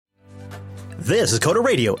This is Coda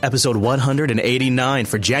Radio, episode 189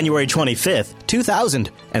 for January 25th,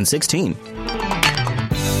 2016.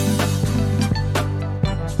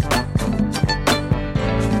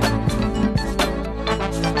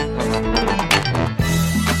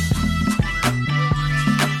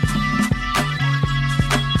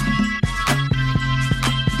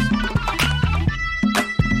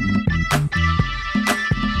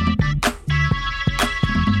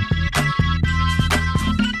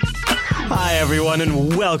 Everyone,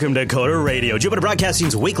 and welcome to Coda Radio, Jupiter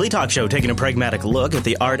Broadcasting's weekly talk show taking a pragmatic look at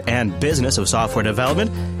the art and business of software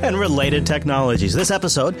development and related technologies. This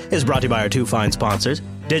episode is brought to you by our two fine sponsors,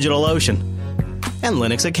 DigitalOcean and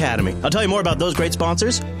Linux Academy. I'll tell you more about those great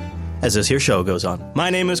sponsors as this here show goes on. My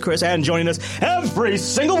name is Chris, and joining us every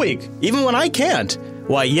single week, even when I can't,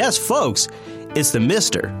 why, yes, folks, it's the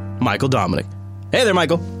Mr. Michael Dominic. Hey there,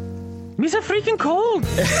 Michael. Me's a freaking cold.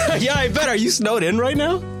 Yeah, I bet. Are you snowed in right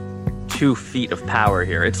now? 2 feet of power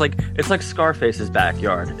here. It's like Scarface's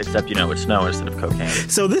backyard, except it's snow instead of cocaine.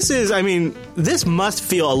 So this must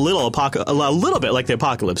feel a little bit like the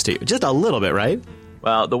apocalypse to you, just a little bit, right?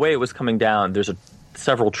 Well, the way it was coming down, there's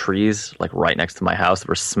several trees like right next to my house that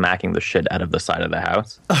were smacking the shit out of the side of the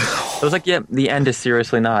house. I was like, yeah, the end is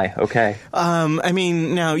seriously nigh. Okay.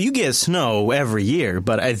 Now you get snow every year,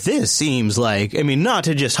 but this seems like, not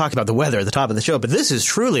to just talk about the weather at the top of the show, but this is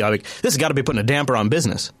truly this has got to be putting a damper on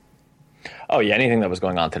business. Oh, yeah, anything that was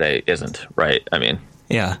going on today isn't, right?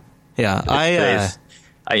 Yeah. I've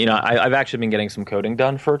actually been getting some coding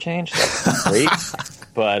done for a change. That's great.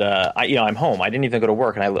 But, I'm home. I didn't even go to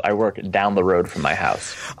work, and I work down the road from my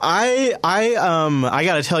house. I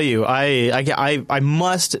got to tell you, I got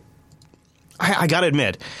to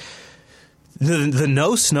admit, the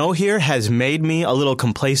no snow here has made me a little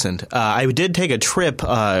complacent. I did take a trip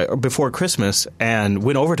before Christmas and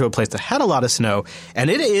went over to a place that had a lot of snow,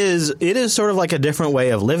 and it is sort of like a different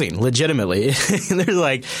way of living, legitimately.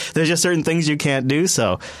 There's just certain things you can't do.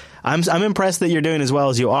 So I'm impressed that you're doing as well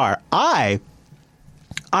as you are. My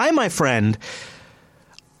friend,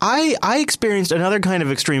 I experienced another kind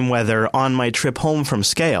of extreme weather on my trip home from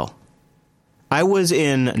Scale. I was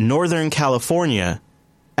in Northern California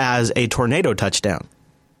as a tornado touchdown.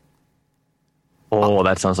 Oh,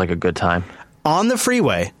 that sounds like a good time. On the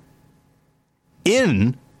freeway,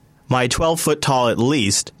 in my 12-foot tall, at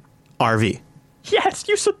least, RV. Yes,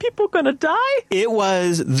 you said people gonna die? It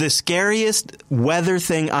was the scariest weather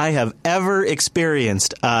thing I have ever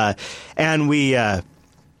experienced. And we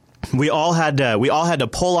all had to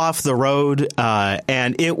pull off the road,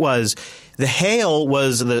 and it was... The hail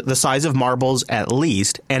was the size of marbles at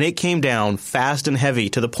least, and it came down fast and heavy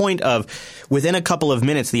to the point of within a couple of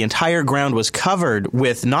minutes, the entire ground was covered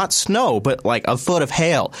with not snow, but like a foot of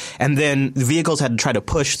hail. And then the vehicles had to try to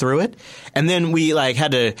push through it. And then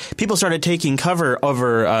people started taking cover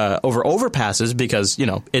over overpasses because,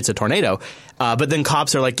 it's a tornado. But then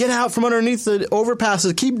cops are like, get out from underneath the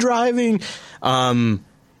overpasses, keep driving.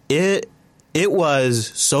 It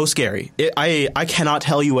was so scary. I cannot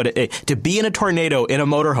tell you to be in a tornado in a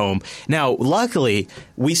motorhome. Now, luckily,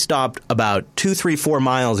 we stopped about 2, 3, 4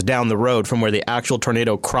 miles down the road from where the actual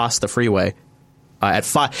tornado crossed the freeway.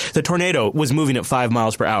 The tornado was moving at 5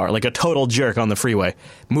 miles per hour, like a total jerk on the freeway,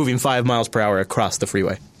 moving 5 miles per hour across the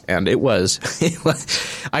freeway. And it was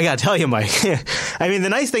I gotta tell you, Mike, the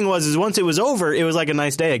nice thing was once it was over, it was like a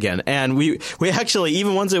nice day again. And we actually,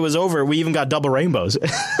 even once it was over, we even got double rainbows.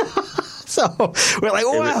 So we're like,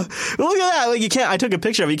 oh, wow, look at that! Like I took a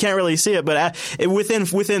picture of it. You can't really see it, but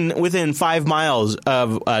within 5 miles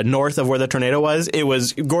of north of where the tornado was, it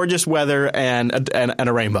was gorgeous weather and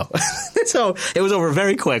a rainbow. So it was over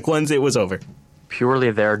very quick once it was over.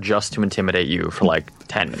 Purely there just to intimidate you for like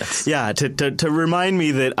 10 minutes. Yeah, to remind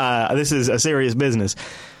me that this is a serious business.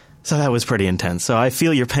 So that was pretty intense. So I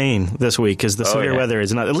feel your pain this week because the severe weather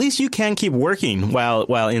is not. At least you can keep working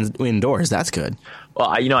while indoors. That's good. Well,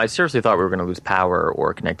 I seriously thought we were going to lose power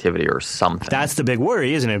or connectivity or something. That's the big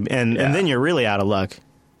worry, isn't it? And then you're really out of luck.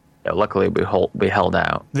 Yeah, luckily we held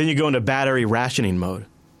out. Then you go into battery rationing mode.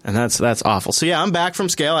 And that's awful. So, yeah, I'm back from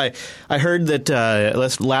Scale. I heard that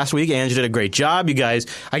last week Ange did a great job.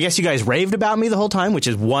 I guess you guys raved about me the whole time, which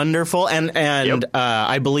is wonderful. And yep.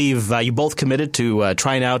 I believe you both committed to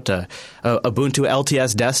trying out Ubuntu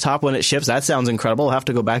LTS desktop when it ships. That sounds incredible. I'll have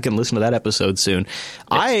to go back and listen to that episode soon.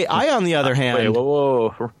 Yes. I on the other hand... Wait,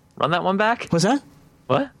 whoa. Run that one back? What's that?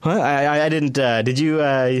 What? I didn't. Did you?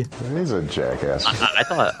 He's a jackass.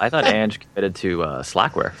 I thought Ange committed to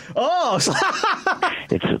Slackware. Oh,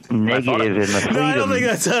 it's negative in the freedom. No, I don't think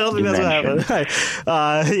that's what happened.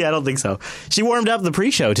 Yeah, I don't think so. She warmed up the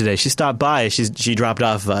pre-show today. She stopped by. She dropped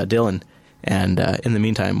off Dylan, And in the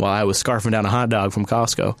meantime, while I was scarfing down a hot dog from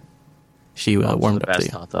Costco, she warmed up to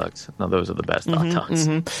you. Hot dogs. No, those are the best hot dogs.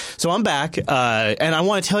 So I'm back, and I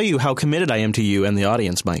want to tell you how committed I am to you and the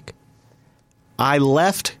audience, Mike. I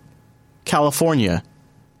left California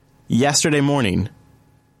yesterday morning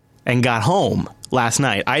and got home last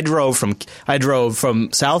night. I drove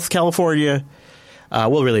from South California.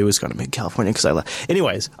 Well, really, it was going to be California because I left.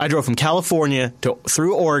 Anyways, I drove from California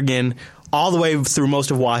through Oregon, all the way through most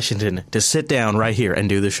of Washington to sit down right here and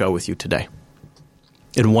do the show with you today.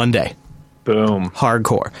 In one day. Boom.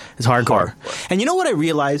 Hardcore. It's hardcore. And you know what I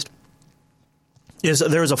realized? Is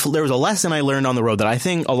there was a lesson I learned on the road that I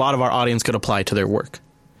think a lot of our audience could apply to their work.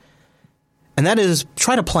 And that is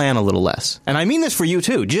try to plan a little less. And I mean this for you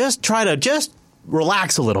too. Just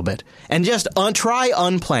relax a little bit and just try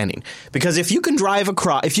unplanning. Because if you can drive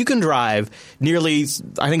nearly,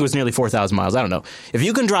 I think it was nearly 4,000 miles, I don't know. If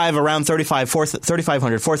you can drive around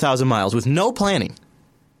 3,500, 4,000 miles with no planning,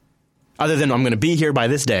 other than I'm going to be here by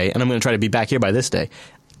this day and I'm going to try to be back here by this day,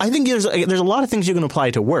 I think there's a lot of things you can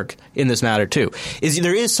apply to work in this matter too.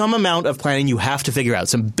 There is some amount of planning you have to figure out,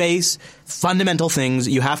 some base fundamental things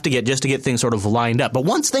you have to get just to get things sort of lined up. But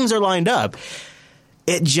once things are lined up,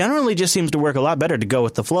 it generally just seems to work a lot better to go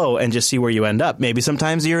with the flow and just see where you end up. Maybe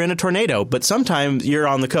sometimes you're in a tornado, but sometimes you're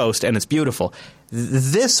on the coast and it's beautiful.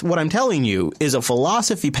 This, what I'm telling you, is a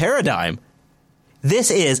philosophy paradigm. This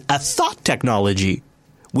is a thought technology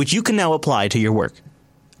which you can now apply to your work.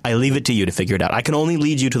 I leave it to you to figure it out. I can only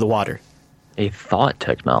lead you to the water. A thought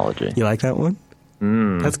technology. You like that one?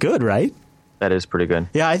 That's good, right? That is pretty good.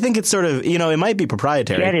 Yeah, I think it's sort of, it might be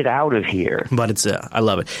proprietary. Get it out of here. But it's, I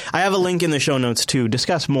love it. I have a link in the show notes to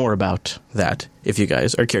discuss more about that if you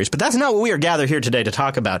guys are curious. But that's not what we are gathered here today to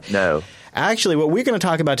talk about. No. Actually, what we're going to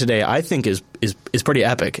talk about today, I think, is pretty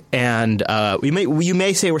epic. And you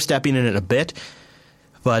may say we're stepping in it a bit,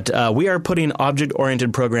 but we are putting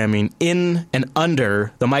object-oriented programming in and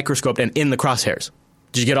under the microscope and in the crosshairs.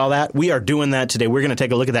 Did you get all that? We are doing that today. We're going to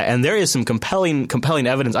take a look at that. And there is some compelling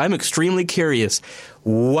evidence. I'm extremely curious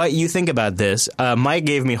what you think about this. Mike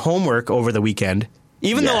gave me homework over the weekend,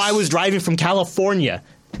 even though I was driving from California.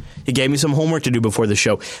 He gave me some homework to do before the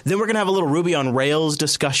show. Then we're going to have a little Ruby on Rails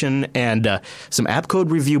discussion and some app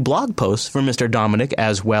code review blog posts from Mr. Dominic,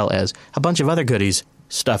 as well as a bunch of other goodies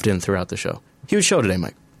stuffed in throughout the show. Huge show today,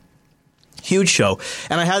 Mike. Huge show.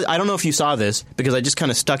 And I don't know if you saw this because I just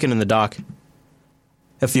kind of stuck it in the doc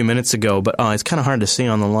a few minutes ago, but it's kind of hard to see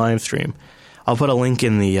on the live stream. I'll put a link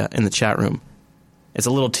in the chat room. It's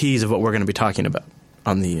a little tease of what we're going to be talking about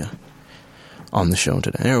on the show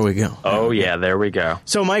today. There we go. Oh yeah, there we go.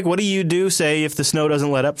 So, Mike, what do you do? Say if the snow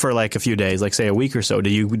doesn't let up for like a few days, like say a week or so,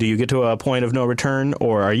 do you get to a point of no return,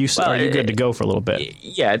 or are you good to go for a little bit?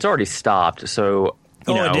 Yeah, it's already stopped. So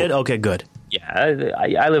it did? Okay, good. Yeah,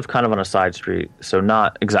 I live kind of on a side street, so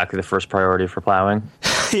not exactly the first priority for plowing.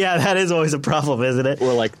 Yeah, that is always a problem, isn't it?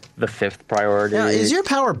 Or like the fifth priority. Now, is your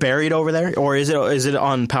power buried over there, or is it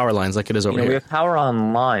on power lines like it is over here? We have power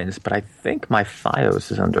on lines, but I think my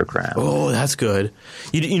FiOS is underground. Oh, that's good.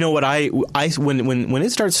 You know what? When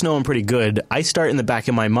it starts snowing pretty good, I start in the back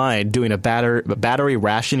of my mind doing a battery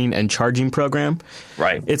rationing and charging program.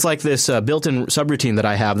 Right. It's like this built-in subroutine that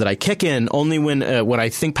I have that I kick in only when I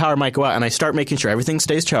think power might go out, and I start making sure everything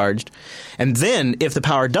stays charged. And then, if the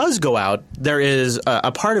power does go out, there is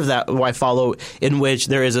a part of that I follow in which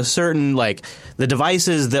there is a certain, like, the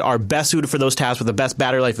devices that are best suited for those tasks with the best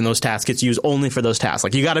battery life in those tasks gets used only for those tasks.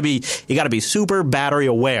 Like, you got to be super battery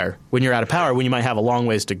aware when you're out of power, when you might have a long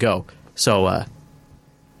ways to go. So, I'd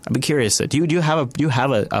be curious. Do you have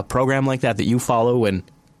a program like that you follow when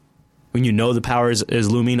you know the power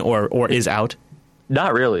is looming or is out?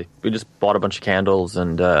 Not really. We just bought a bunch of candles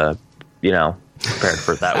and prepared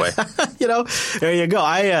for it that way. There you go.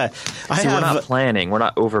 We're not planning. We're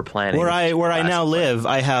not over planning. Where I now live,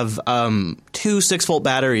 I have 2 6-volt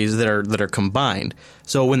batteries that are combined.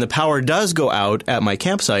 So when the power does go out at my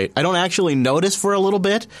campsite, I don't actually notice for a little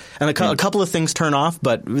bit, and a couple of things turn off,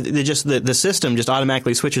 but the system just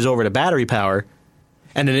automatically switches over to battery power,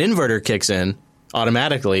 and an inverter kicks in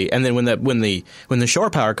automatically, and then when the shore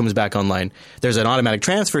power comes back online, there's an automatic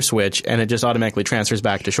transfer switch, and it just automatically transfers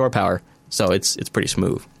back to shore power. So it's pretty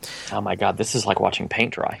smooth. Oh my God, this is like watching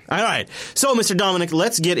paint dry. All right. So, Mr. Dominic,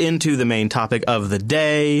 let's get into the main topic of the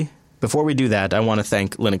day. Before we do that, I want to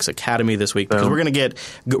thank Linux Academy this week because we're going to get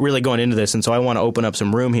really going into this, and so I want to open up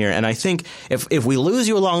some room here. And I think if we lose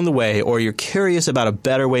you along the way, or you're curious about a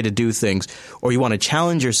better way to do things, or you want to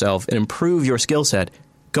challenge yourself and improve your skill set,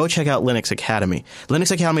 go check out Linux Academy.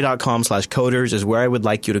 LinuxAcademy.com/coders is where I would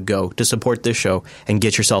like you to go to support this show and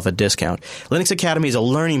get yourself a discount. Linux Academy is a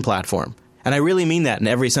learning platform. And I really mean that in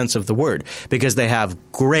every sense of the word, because they have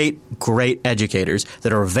great, great educators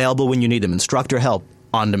that are available when you need them, instructor help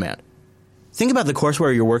on demand. Think about the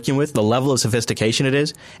courseware you're working with, the level of sophistication it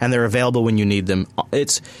is, and they're available when you need them.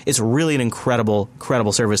 It's really an incredible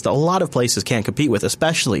service that a lot of places can't compete with,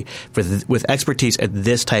 especially with expertise at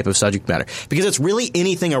this type of subject matter. Because it's really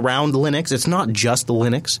anything around Linux. It's not just the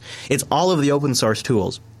Linux. It's all of the open source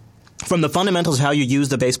tools. From the fundamentals of how you use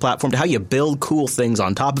the base platform to how you build cool things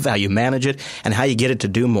on top of it, how you manage it, and how you get it to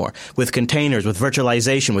do more. With containers, with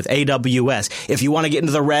virtualization, with AWS. If you want to get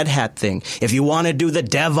into the Red Hat thing, if you want to do the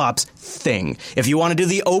DevOps thing, if you want to do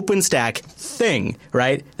the OpenStack thing,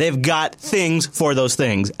 right? They've got things for those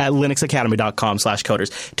things at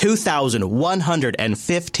linuxacademy.com/coders.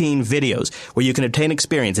 2,115 videos where you can obtain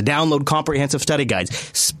experience, download comprehensive study guides,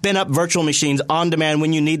 spin up virtual machines on demand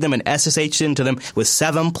when you need them, and SSH into them with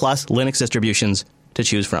 7+ Linux distributions to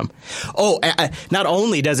choose from. Oh, not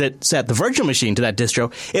only does it set the virtual machine to that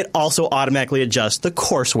distro, it also automatically adjusts the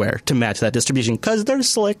courseware to match that distribution because they're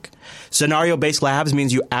slick. Scenario-based labs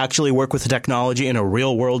means you actually work with the technology in a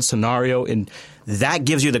real-world scenario, and that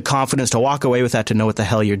gives you the confidence to walk away with that, to know what the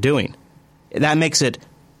hell you're doing. That makes it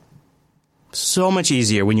so much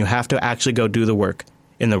easier when you have to actually go do the work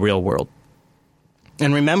in the real world.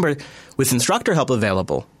 And remember, with instructor help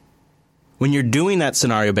available, when you're doing that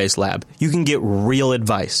scenario-based lab, you can get real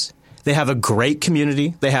advice. They have a great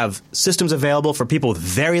community. They have systems available for people with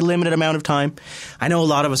very limited amount of time. I know a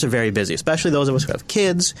lot of us are very busy, especially those of us who have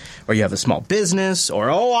kids, or you have a small business, or,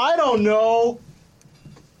 I don't know.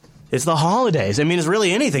 It's the holidays. I mean, it's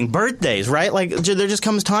really anything. Birthdays, right? Like, there just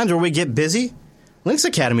comes times where we get busy. Linux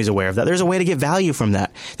Academy is aware of that. There's a way to get value from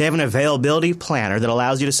that. They have an availability planner that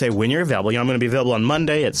allows you to say when you're available. I'm going to be available on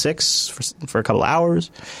Monday at 6 for a couple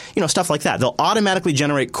hours. Stuff like that. They'll automatically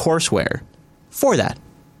generate courseware for that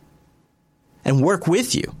and work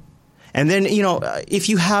with you. And then, if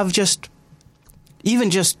you have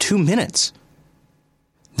even just 2 minutes,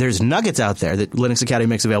 there's nuggets out there that Linux Academy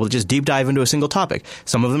makes available to just deep dive into a single topic.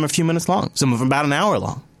 Some of them are a few minutes long. Some of them about an hour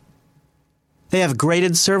long. They have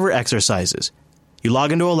graded server exercises. You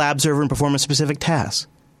log into a lab server and perform a specific task.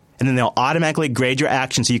 And then they'll automatically grade your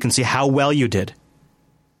action so you can see how well you did.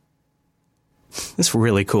 It's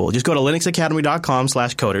really cool. Just go to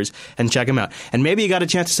linuxacademy.com/coders and check them out. And maybe you got a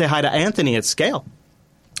chance to say hi to Anthony at Scale.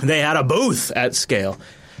 They had a booth at Scale.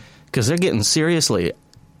 Because they're getting seriously.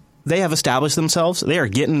 They have established themselves. They are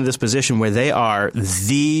getting to this position where they are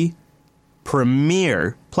the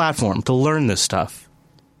premier platform to learn this stuff.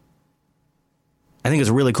 I think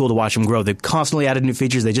it's really cool to watch them grow. They've constantly added new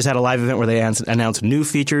features. They just had a live event where they announced new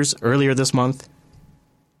features earlier this month.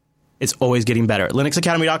 It's always getting better.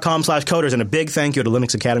 linuxacademy.com/coders, and a big thank you to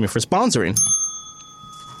Linux Academy for sponsoring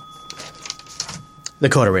the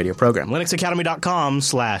Coder Radio program.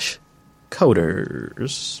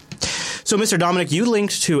 linuxacademy.com/coders. So, Mr. Dominic, you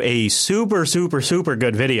linked to a super, super, super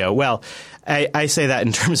good video. Well, I say that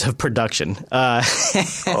in terms of production. No.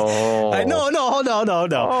 Oh.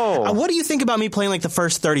 What do you think about me playing the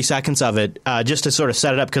first 30 seconds of it just to sort of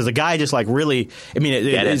set it up? Because the guy just really, it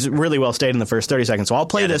is really well stated in the first 30 seconds. So I'll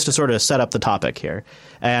play this to sort of set up the topic here.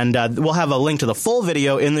 And we'll have a link to the full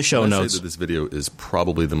video in the show notes. I say that this video is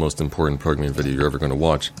probably the most important programming video you're ever going to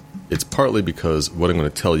watch. It's partly because what I'm going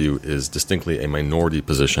to tell you is distinctly a minority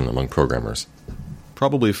position among programmers.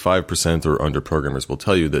 Probably 5% or under programmers will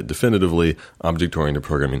tell you that definitively object-oriented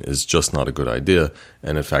programming is just not a good idea,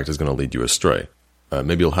 and in fact is going to lead you astray.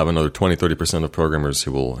 Maybe you'll have another 20-30% of programmers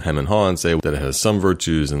who will hem and haw and say that it has some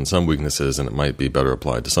virtues and some weaknesses, and it might be better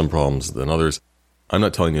applied to some problems than others. I'm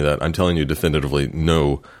not telling you that. I'm telling you definitively,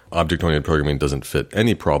 no, object-oriented programming doesn't fit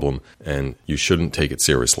any problem, and you shouldn't take it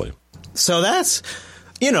seriously. So that's...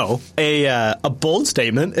 a bold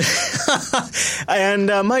statement. And,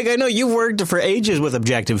 Mike, I know you've worked for ages with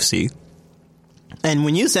Objective-C. And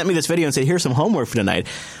when you sent me this video and said, here's some homework for tonight,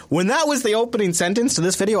 when that was the opening sentence to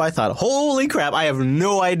this video, I thought, holy crap, I have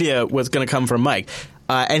no idea what's going to come from Mike.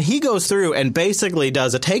 And he goes through and basically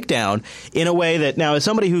does a takedown in a way that, now, as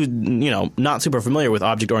somebody who's, not super familiar with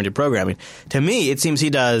object-oriented programming, to me, it seems he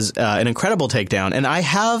does an incredible takedown. And I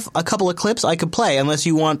have a couple of clips I could play, unless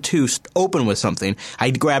you want to open with something.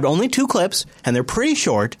 I grabbed only 2 clips, and they're pretty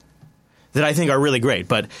short, that I think are really great.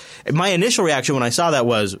 But my initial reaction when I saw that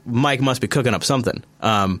was, Mike must be cooking up something.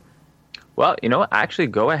 Well, actually,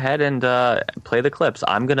 go ahead and play the clips.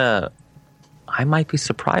 I might be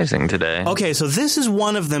surprising today. Okay, so this is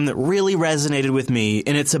one of them that really resonated with me,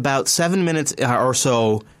 and it's about 7 minutes or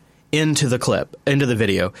so into the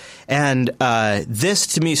video. And this,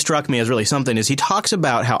 to me, struck me as really something, is he talks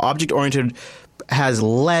about how object-oriented has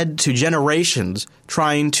led to generations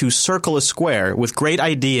trying to circle a square with great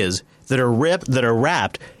ideas that are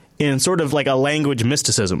wrapped in sort of like a language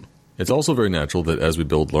mysticism. It's also very natural that as we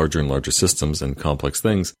build larger and larger systems and complex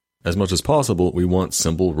things, as much as possible, we want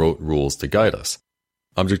simple rote rules to guide us.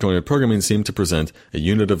 Object-oriented programming seemed to present a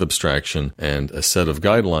unit of abstraction and a set of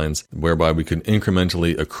guidelines whereby we could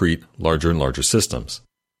incrementally accrete larger and larger systems.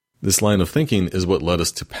 This line of thinking is what led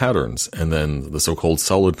us to patterns, and then the so-called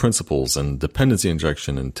solid principles and dependency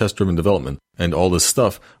injection and test-driven development, and all this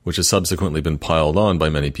stuff which has subsequently been piled on by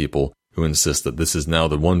many people who insist that this is now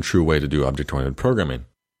the one true way to do object-oriented programming.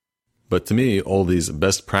 But to me, all these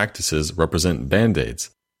best practices represent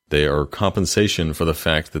band-aids. They are compensation for the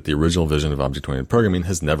fact that the original vision of object-oriented programming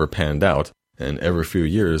has never panned out, and every few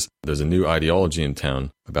years there's a new ideology in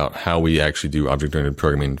town about how we actually do object-oriented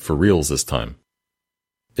programming for reals this time.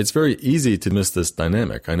 It's very easy to miss this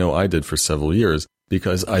dynamic. I know I did for several years,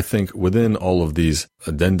 because I think within all of these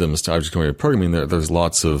addendums to object-oriented programming, there's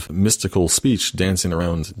lots of mystical speech dancing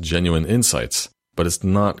around genuine insights, but it's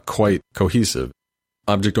not quite cohesive.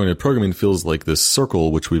 Object-oriented programming feels like this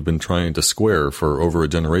circle which we've been trying to square for over a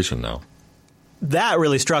generation now. That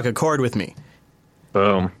really struck a chord with me.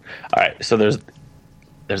 Boom. All right, so there's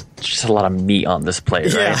just a lot of meat on this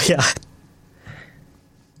plate, right? Yeah.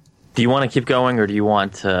 Do you want to keep going, or do you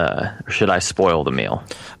want to, or should I spoil the meal?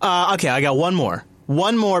 Okay, I got one more.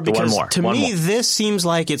 Because to me, this seems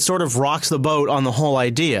like it sort of rocks the boat on the whole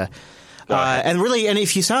idea. And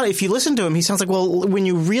if you listen to him, he sounds like, well,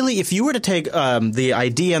 if you were to take the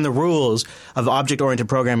idea and the rules of object-oriented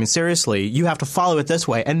programming seriously, you have to follow it this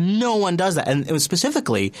way, and no one does that. And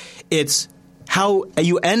specifically, it's how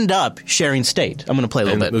you end up sharing state. I'm going to play a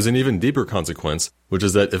little bit. There's an even deeper consequence, which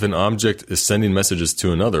is that if an object is sending messages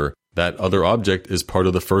to another, that other object is part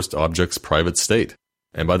of the first object's private state.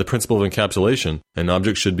 And by the principle of encapsulation, an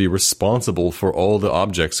object should be responsible for all the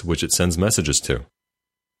objects which it sends messages to.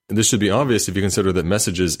 This should be obvious if you consider that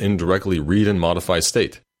messages indirectly read and modify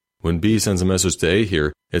state. When B sends a message to A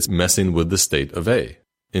here, it's messing with the state of A.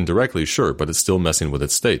 Indirectly, sure, but it's still messing with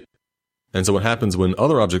its state. And so what happens when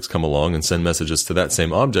other objects come along and send messages to that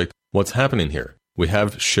same object, what's happening here? We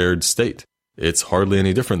have shared state. It's hardly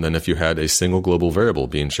any different than if you had a single global variable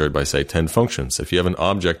being shared by, say, 10 functions. If you have an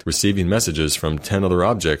object receiving messages from 10 other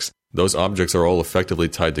objects, those objects are all effectively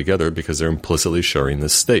tied together because they're implicitly sharing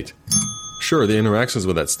this state. Sure, the interactions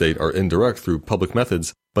with that state are indirect through public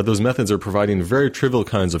methods, but those methods are providing very trivial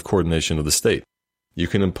kinds of coordination of the state. You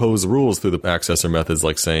can impose rules through the accessor methods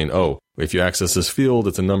like saying, oh, if you access this field,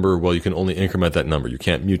 it's a number, well, you can only increment that number. You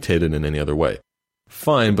can't mutate it in any other way.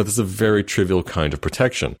 Fine, but this is a very trivial kind of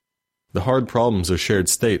protection. The hard problems of shared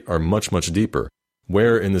state are much, much deeper.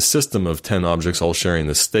 Where in the system of 10 objects all sharing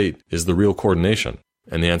this state is the real coordination?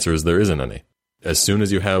 And the answer is there isn't any. As soon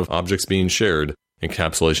as you have objects being shared,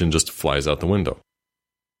 encapsulation just flies out the window.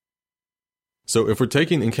 So if we're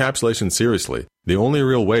taking encapsulation seriously, the only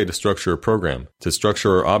real way to structure a program, to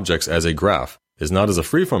structure our objects as a graph, is not as a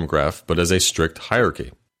freeform graph, but as a strict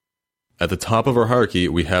hierarchy. At the top of our hierarchy,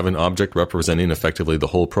 we have an object representing effectively the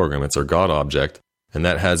whole program. It's our God object, and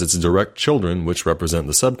that has its direct children, which represent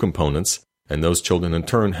the subcomponents, and those children in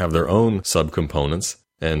turn have their own subcomponents,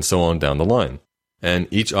 and so on down the line. And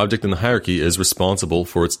each object in the hierarchy is responsible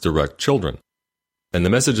for its direct children. And the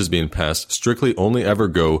messages being passed strictly only ever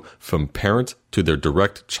go from parent to their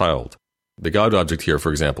direct child. The God object here,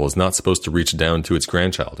 for example, is not supposed to reach down to its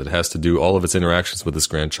grandchild. It has to do all of its interactions with this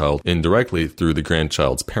grandchild indirectly through the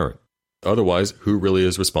grandchild's parent. Otherwise, who really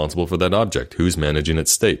is responsible for that object? Who's managing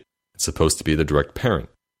its state? It's supposed to be the direct parent.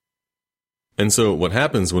 And so what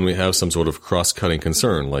happens when we have some sort of cross-cutting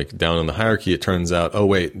concern, like down in the hierarchy, it turns out, oh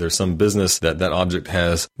wait, there's some business that object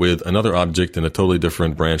has with another object in a totally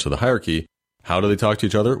different branch of the hierarchy. How do they talk to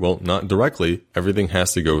each other? Well, not directly. Everything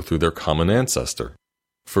has to go through their common ancestor.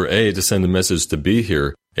 For A to send a message to B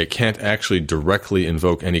here, it can't actually directly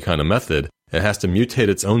invoke any kind of method. It has to mutate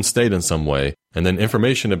its own state in some way, and then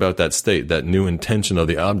information about that state, that new intention of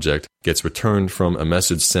the object, gets returned from a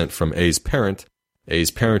message sent from A's parent.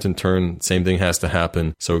 A's parent, in turn, same thing has to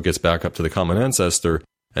happen, so it gets back up to the common ancestor,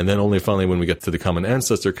 and then only finally when we get to the common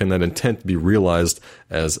ancestor can that intent be realized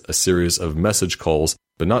as a series of message calls,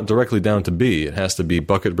 but not directly down to B. It has to be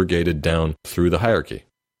bucket brigaded down through the hierarchy.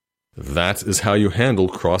 That is how you handle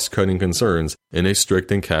cross-cutting concerns in a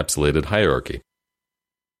strict encapsulated hierarchy.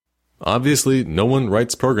 Obviously, no one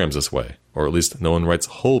writes programs this way, or at least no one writes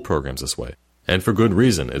whole programs this way. And for good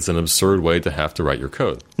reason. It's an absurd way to have to write your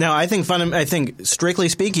code. Now, I think strictly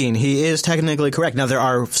speaking, he is technically correct. Now, there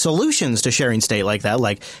are solutions to sharing state like that,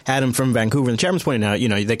 like Adam from Vancouver and the chairman's pointing out,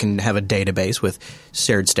 they can have a database with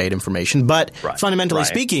shared state information. But fundamentally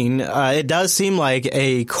speaking, it does seem like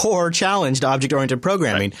a core challenge to object-oriented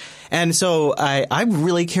programming. Right. And so I'm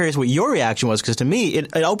really curious what your reaction was, because to me,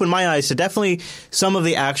 it opened my eyes to definitely some of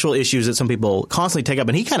the actual issues that some people constantly take up.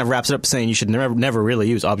 And he kind of wraps it up saying you should never really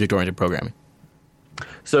use object-oriented programming.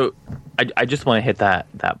 So I just want to hit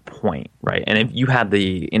that point, right? And if you had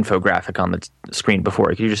the infographic on the screen before,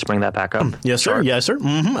 could you just bring that back up? Yes, sir. Yes, sir.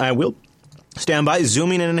 Mm-hmm. I will. Stand by,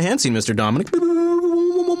 zooming and enhancing, Mr. Dominic.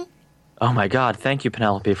 Oh, my God. Thank you,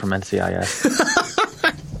 Penelope from NCIS.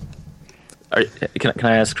 Can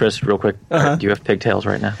I ask Chris real quick? Do you have pigtails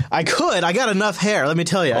right now? I could. I got enough hair. Let me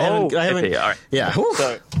tell you. I haven't. All right. Yeah.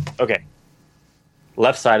 So, okay.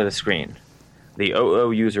 Left side of the screen. The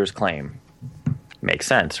OO user's claim. Makes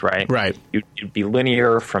sense, right? Right. You'd be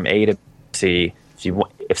linear from A to C.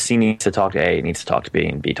 If C needs to talk to A, it needs to talk to B,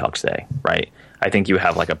 and B talks to A, right? I think you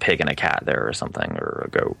have like a pig and a cat there or something, or a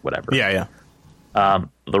goat, whatever. Yeah.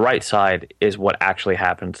 The right side is what actually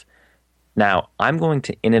happens. Now, I'm going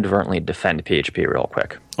to inadvertently defend PHP real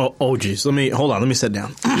quick. Oh, geez. Let me sit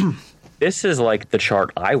down. This is like the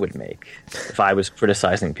chart I would make if I was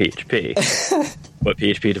criticizing PHP. What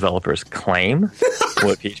PHP developers claim,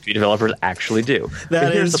 what PHP developers actually do.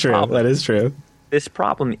 That is true. That is true. This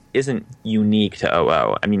problem isn't unique to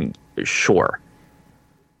OO. I mean, sure.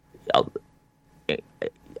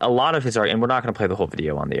 A lot of his argument, and we're not going to play the whole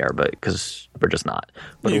video on the air, but because we're just not.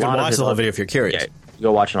 But you can watch the whole video if you're curious. Yeah,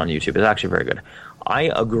 go watch it on YouTube. It's actually very good.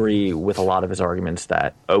 I agree with a lot of his arguments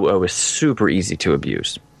that OO is super easy to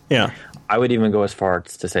abuse. Yeah. I would even go as far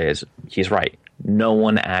as to say he's right. No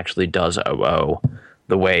one actually does OO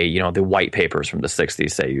the way, the white papers from the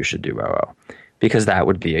 60s say you should do OO, because that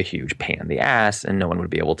would be a huge pain in the ass and no one would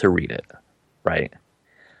be able to read it, right?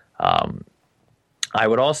 I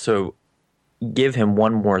would also give him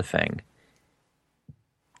one more thing.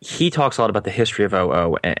 He talks a lot about the history of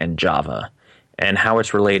OO and Java and how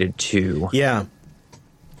it's related to... Yeah.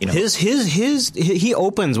 He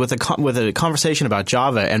opens with a conversation about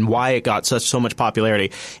Java and why it got so much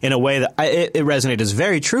popularity in a way that it resonated as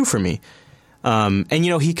very true for me. And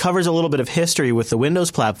he covers a little bit of history with the Windows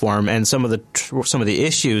platform and some of the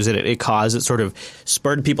issues that it caused that sort of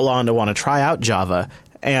spurred people on to want to try out Java.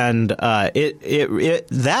 And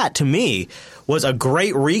that to me was a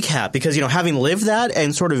great recap because, having lived that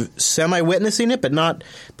and sort of semi-witnessing it but not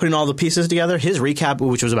putting all the pieces together, his recap,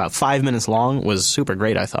 which was about 5 minutes long, was super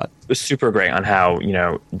great, I thought. It was super great on how,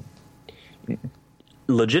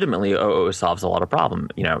 legitimately OO solves a lot of problem.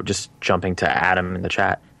 Just jumping to Adam in the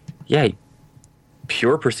chat. Yeah,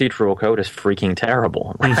 pure procedural code is freaking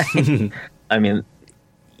terrible, right? I mean,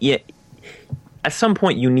 yeah. At some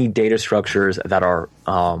point, you need data structures that are,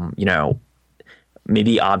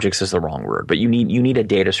 maybe objects is the wrong word, but you need a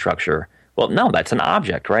data structure. Well, no, that's an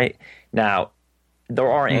object, right? Now, there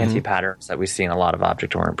are anti-patterns that we see in a lot of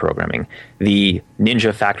object-oriented programming. The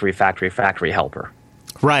Ninja factory helper.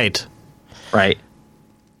 Right.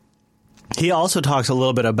 He also talks a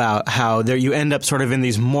little bit about how you end up sort of in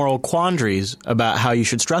these moral quandaries about how you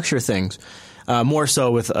should structure things. More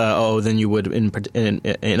so with than you would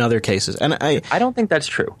in other cases. And I don't think that's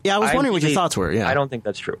true. Yeah, I was wondering what your thoughts were. Yeah. I don't think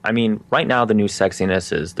that's true. I mean, right now the new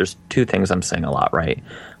sexiness is there's two things I'm saying a lot, right?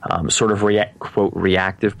 Sort of quote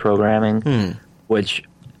reactive programming, which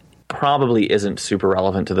probably isn't super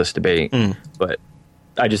relevant to this debate, but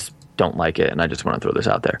I just don't like it, and I just want to throw this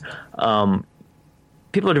out there.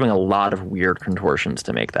 People are doing a lot of weird contortions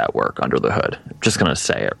to make that work under the hood. I'm just going to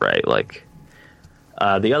say it, right? Like.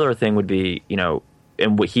 The other thing would be,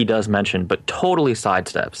 and what he does mention, but totally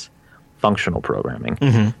sidesteps, functional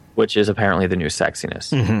programming, which is apparently the new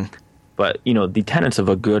sexiness. But, the tenets of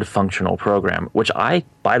a good functional program, which I,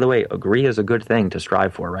 by the way, agree is a good thing to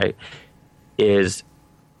strive for, right,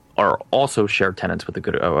 are also shared tenets with a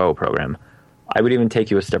good OO program. I would even take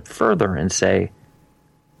you a step further and say,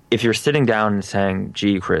 if you're sitting down and saying,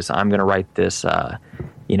 gee, Chris, I'm going to write this,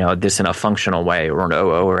 this in a functional way or an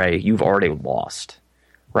OO array, you've already lost.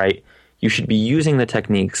 Right? You should be using the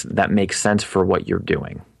techniques that make sense for what you're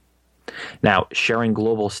doing. Now, sharing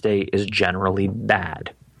global state is generally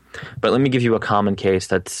bad. But let me give you a common case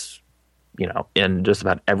that's, in just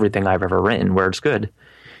about everything I've ever written where it's good.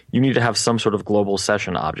 You need to have some sort of global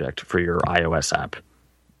session object for your iOS app.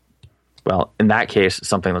 Well, in that case,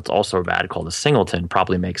 something that's also bad called a singleton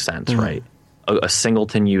probably makes sense, right? A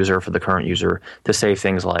singleton user for the current user to say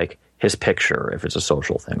things like, his picture, if it's a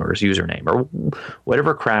social thing, or his username, or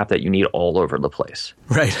whatever crap that you need all over the place.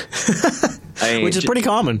 Right. Which is pretty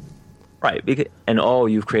common. Right. And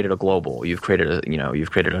you've created a global. You've created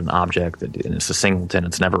an object, and it's a singleton.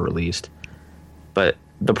 It's never released. But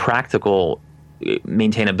the practical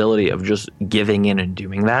maintainability of just giving in and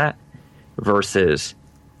doing that versus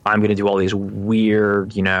I'm going to do all these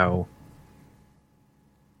weird,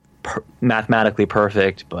 mathematically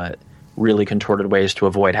perfect but really contorted ways to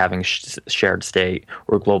avoid having shared state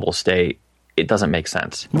or global state. It doesn't make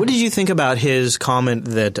sense. What did you think about his comment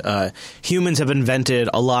that humans have invented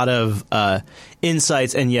a lot of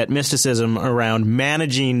insights and yet mysticism around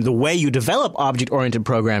managing the way you develop object-oriented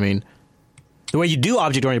programming, the way you do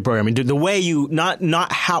object-oriented programming, the way you not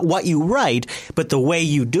what you write, but the way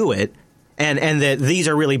you do it, and that these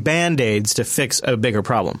are really Band-Aids to fix a bigger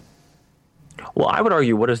problem? Well, I would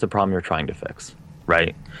argue, what is the problem you're trying to fix,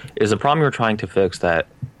 right? Is the problem you're trying to fix that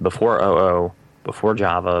before OO, before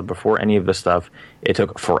Java, before any of this stuff, it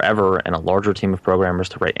took forever and a larger team of programmers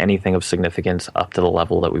to write anything of significance up to the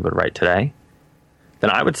level that we would write today? Then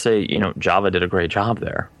I would say, Java did a great job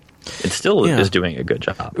there. It still is doing a good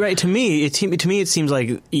job. Right. To me, it seems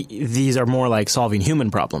like these are more like solving human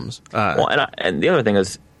problems. And the other thing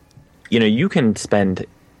is, you can spend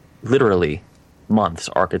literally months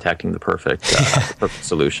architecting the perfect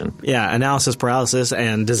solution. Yeah, analysis paralysis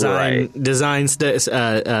and design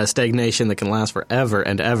stagnation that can last forever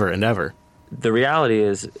and ever and ever. The reality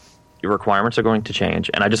is your requirements are going to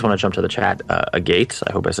change. And I just want to jump to the chat. Gates,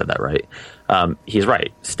 I hope I said that right. He's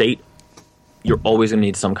right. State, you're always going to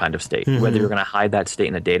need some kind of state. Whether you're going to hide that state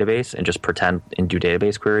in a database and just pretend and do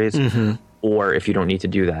database queries, or if you don't need to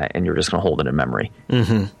do that and you're just going to hold it in memory.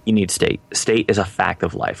 You need state. State is a fact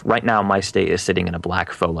of life. Right now, my state is sitting in a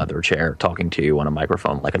black faux leather chair talking to you on a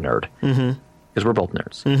microphone like a nerd. Because we're both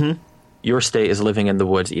nerds. Your state is living in the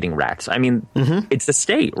woods eating rats. I mean, it's the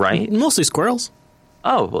state, right? Mostly squirrels.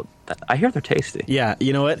 Oh, well, I hear they're tasty. Yeah,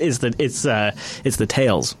 you know what? It's the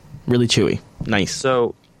tails. Really chewy. Nice.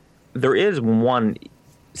 So there is one...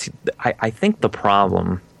 See, I think the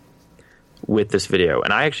problem with this video,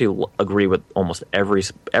 and I actually agree with almost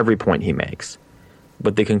every point he makes,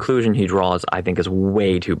 but the conclusion he draws, I think, is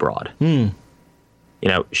way too broad.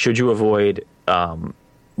 Should you avoid,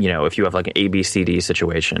 if you have like an A, B, C, D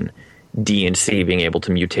situation, D and C being able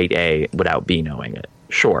to mutate A without B knowing it?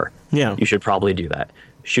 Sure. Yeah. You should probably do that.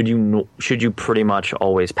 Should you pretty much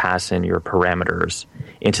always pass in your parameters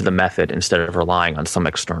into the method instead of relying on some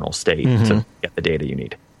external state to get the data you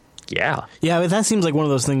need? Yeah. Yeah, but that seems like one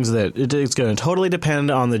of those things that it's going to totally depend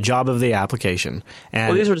on the job of the application.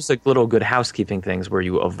 And these are just like little good housekeeping things where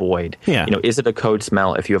you avoid. Yeah. Is it a code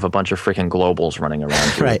smell if you have a bunch of freaking globals running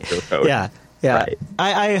around your code? Yeah. Yeah. Right.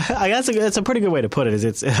 I guess that's a pretty good way to put it. Is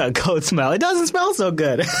it's a code smell. It doesn't smell so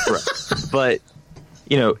good. Right. But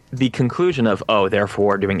the conclusion of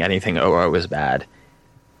therefore doing anything OO is bad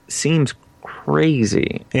seems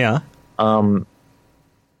crazy. Yeah.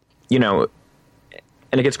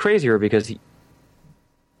 And it gets crazier because,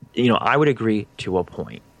 I would agree to a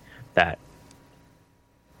point that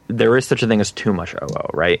there is such a thing as too much OO,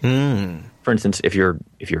 right? For instance, if you're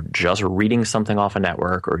just reading something off a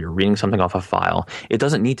network or you're reading something off a file, it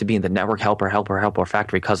doesn't need to be in the network helper,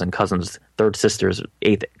 factory, cousin's, third sister's,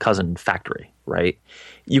 eighth cousin factory, right?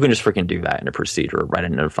 You can just freaking do that in a procedure, write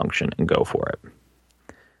it in a function, and go for it.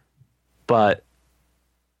 But,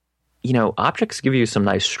 objects give you some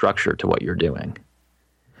nice structure to what you're doing.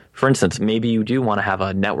 For instance, maybe you do want to have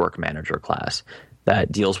a network manager class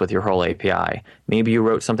that deals with your whole API. Maybe you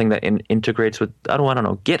wrote something that integrates with, I don't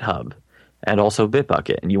know, GitHub and also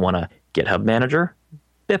Bitbucket, and you want a GitHub manager,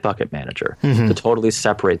 Bitbucket manager to totally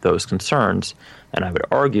separate those concerns. And I would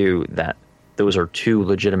argue that those are two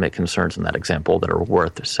legitimate concerns in that example that are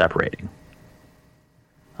worth separating.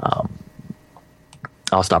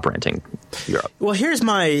 I'll stop ranting. You're up. Well, here's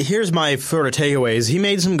my sort of takeaways. He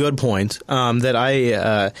made some good points that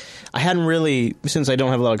I hadn't really, since I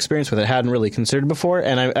don't have a lot of experience with it, hadn't really considered before,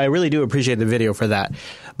 and I really do appreciate the video for that.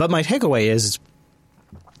 But my takeaway is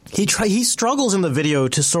he struggles in the video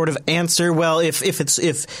to sort of answer, well, if it's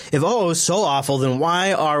so awful, then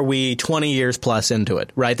why are we 20 years plus into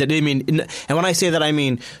it, right? And when I say that, I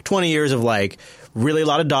mean 20 years of like really a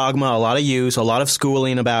lot of dogma, a lot of use, a lot of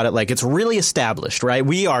schooling about it. Like, it's really established, right?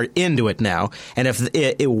 We are into it now. And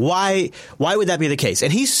why would that be the case?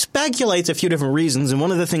 And he speculates a few different reasons. And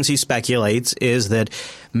one of the things he speculates is that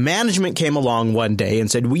management came along one day and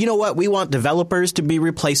said, well, you know what? We want developers to be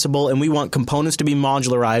replaceable and we want components to be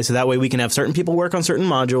modularized. So that way we can have certain people work on certain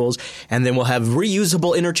modules and then we'll have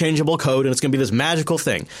reusable, interchangeable code and it's going to be this magical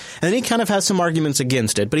thing. And then he kind of has some arguments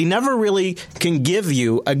against it, but he never really can give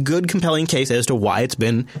you a good, compelling case as to why it's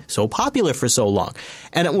been so popular for so long.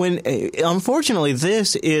 And unfortunately,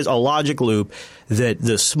 this is a logic loop that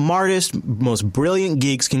the smartest, most brilliant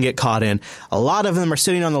geeks can get caught in. A lot of them are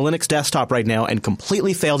sitting on the Linux desktop right now and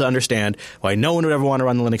completely fail to understand why no one would ever want to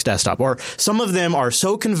run the Linux desktop. Or some of them are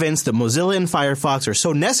so convinced that Mozilla and Firefox are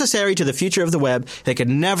so necessary to the future of the web, they could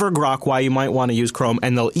never grok why you might want to use Chrome,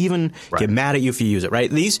 and they'll even get mad at you if you use it,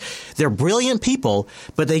 right? They're brilliant people,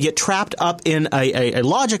 but they get trapped up in a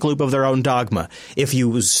logic loop of their own dogma. If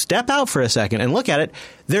you step out for a second and look at it,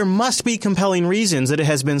 there must be compelling reasons that it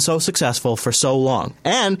has been so successful for so long.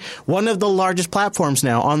 And one of the largest platforms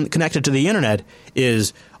now connected to the internet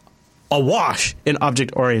is awash in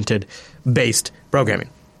object-oriented based programming.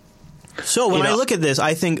 So when I look at this,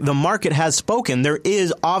 I think the market has spoken. There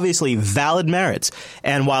is obviously valid merits.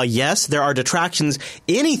 And while, yes, there are detractions,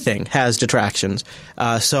 anything has detractions.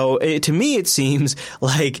 To me, it seems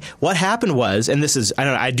like what happened was, and this is,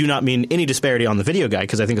 I do not mean any disparity on the video guy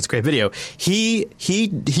because I think it's a great video. He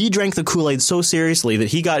drank the Kool-Aid so seriously that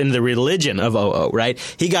he got into the religion of OO, right?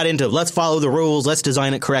 He got into let's follow the rules, let's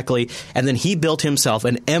design it correctly. And then he built himself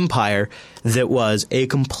an empire that was a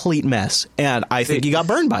complete mess. And I think he got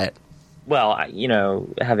burned by it. Well,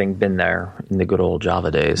 having been there in the good old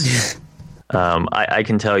Java days, I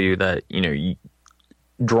can tell you that,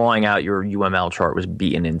 drawing out your UML chart was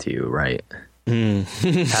beaten into you, right?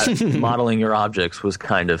 Modeling your objects was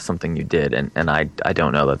kind of something you did, and I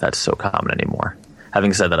don't know that that's so common anymore.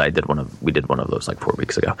 Having said that, we did one of those like 4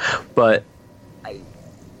 weeks ago. But,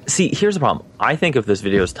 see, here's the problem. I think if this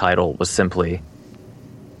video's title was simply,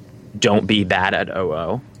 "Don't be bad at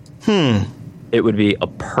OO," it would be a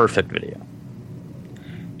perfect video.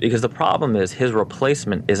 Because the problem is his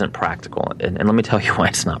replacement isn't practical. And let me tell you why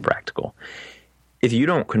it's not practical. If you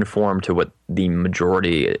don't conform to what the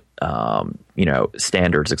majority,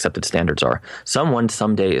 accepted standards are, someone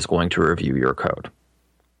someday is going to review your code.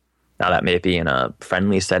 Now, that may be in a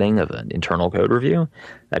friendly setting of an internal code review.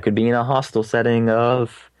 That could be in a hostile setting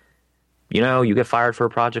of, you get fired for a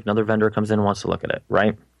project, another vendor comes in and wants to look at it,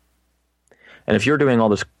 right? And if you're doing all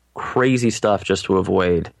this crazy stuff just to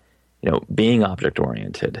avoid, being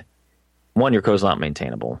object-oriented, one, your code's not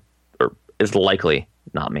maintainable, or is likely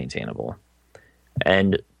not maintainable.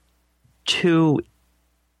 And two,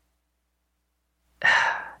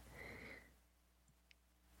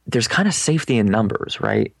 there's kind of safety in numbers,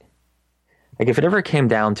 right? Like, if it ever came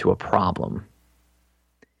down to a problem,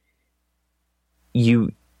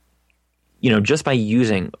 just by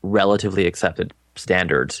using relatively accepted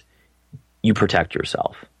standards, you protect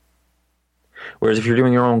yourself. Whereas if you're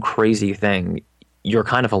doing your own crazy thing, you're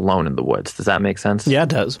kind of alone in the woods. Does that make sense? Yeah, it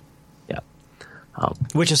does. Yeah.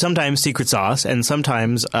 Which is sometimes secret sauce and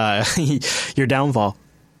sometimes your downfall.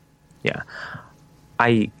 Yeah.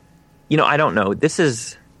 I don't know. This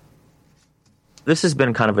has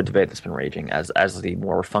been kind of a debate that's been raging as the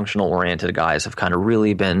more functional-oriented guys have kind of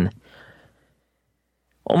really been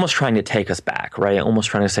almost trying to take us back, right? Almost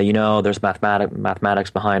trying to say, there's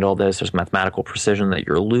mathematics behind all this. There's mathematical precision that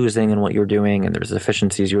you're losing in what you're doing, and there's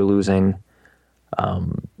efficiencies you're losing.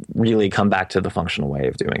 Really come back to the functional way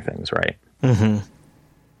of doing things, right? Mm-hmm.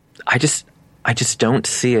 I just don't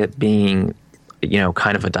see it being,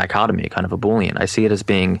 kind of a dichotomy, kind of a Boolean. I see it as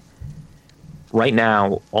being, right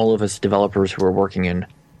now, all of us developers who are working in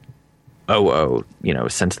OO,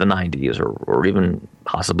 since the 90s or even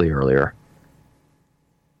possibly earlier,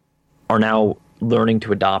 are now learning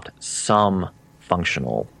to adopt some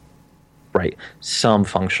functional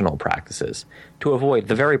practices to avoid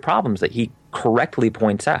the very problems that he correctly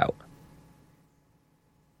points out.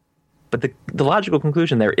 But the logical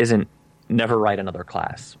conclusion there isn't never write another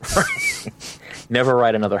class. Never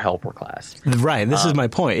write another helper class. Right. This is my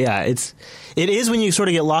point. Yeah. It is when you sort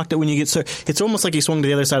of get locked up, when you get it's almost like you swung to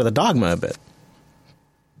the other side of the dogma a bit.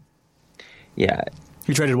 Yeah.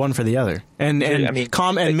 You traded one for the other, and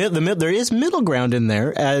there is middle ground in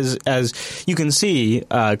there, as you can see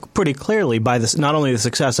pretty clearly by not only the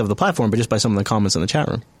success of the platform, but just by some of the comments in the chat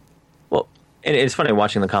room. Well, and it's funny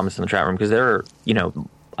watching the comments in the chat room because there are,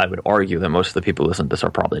 I would argue that most of the people who listen to this are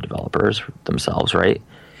probably developers themselves, right?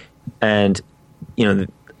 And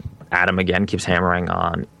Adam again keeps hammering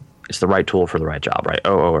on it's the right tool for the right job, right?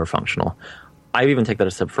 OO or functional. I even take that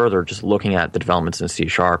a step further, just looking at the developments in C#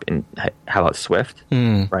 and how about Swift,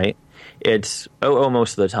 right? It's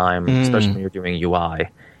most of the time, especially when you're doing UI,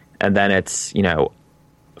 and then it's,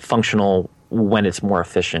 functional when it's more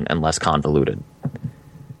efficient and less convoluted.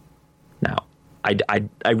 Now, I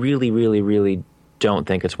really, really, really don't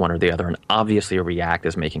think it's one or the other, and obviously React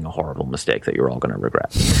is making a horrible mistake that you're all going to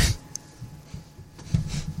regret.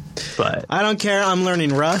 But I don't care. I'm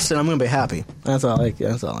learning Rust, and I'm going to be happy. That's all I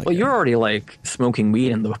care. Well, you're already like smoking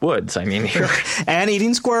weed in the woods. I mean, and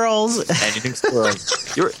eating squirrels.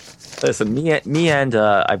 Listen, me and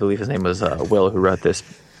I believe his name was Will, who wrote this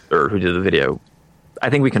or who did the video. I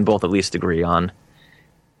think we can both at least agree on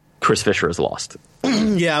Chris Fisher is lost.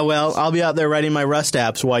 Yeah, well, I'll be out there writing my Rust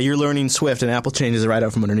apps while you're learning Swift, and Apple changes it right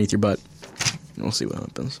out from underneath your butt. We'll see what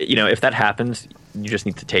happens. If that happens, you just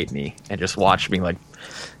need to tape me and just watch me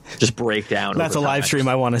just break down. That's a live stream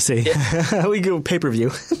I want to see. Yeah. We go pay-per-view.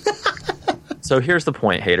 So here's the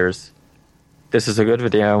point, haters. This is a good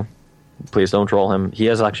video. Please don't troll him. He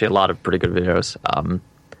has actually a lot of pretty good videos.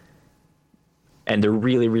 And there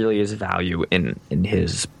really, really is value in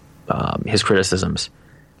his criticisms.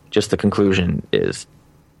 Just the conclusion is,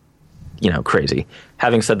 crazy.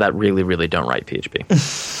 Having said that, really, really don't write PHP.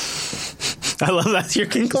 I love that's your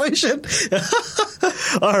conclusion.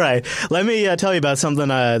 All right. Let me tell you about something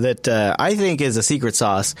that I think is a secret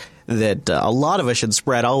sauce that a lot of us should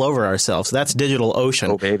spread all over ourselves. That's DigitalOcean.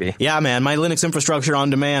 Oh, baby. Yeah, man. My Linux infrastructure on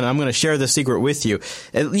demand. I'm going to share this secret with you.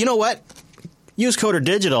 You know what? Use Coder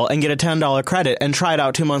Digital and get a $10 credit and try it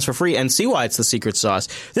out 2 months for free and see why it's the secret sauce.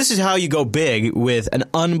 This is how you go big with an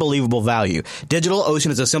unbelievable value. DigitalOcean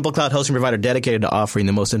is a simple cloud hosting provider dedicated to offering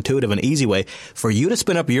the most intuitive and easy way for you to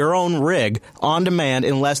spin up your own rig on demand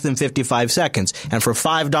in less than 55 seconds. And for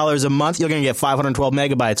 $5 a month, you're going to get 512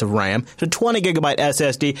 megabytes of RAM to 20 gigabyte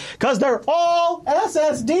SSD because they're all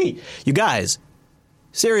SSD. You guys,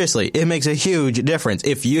 seriously, it makes a huge difference.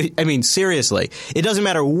 Seriously, it doesn't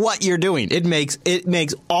matter what you're doing. It makes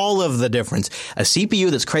all of the difference. A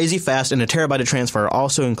CPU that's crazy fast and a terabyte of transfer are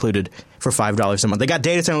also included for $5 a month. They got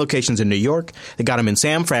data center locations in New York. They got them in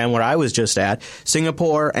San Fran, where I was just at,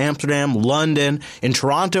 Singapore, Amsterdam, London, in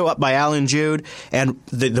Toronto up by Alan Jude. And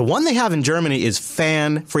the one they have in Germany is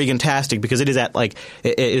fan-freaking-tastic because it is it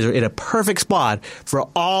is in a perfect spot for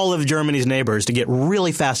all of Germany's neighbors to get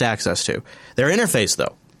really fast access to. Their interface,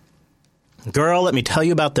 though. Girl, let me tell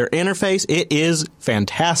you about their interface. It is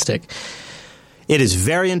fantastic. It is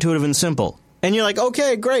very intuitive and simple. And you're like,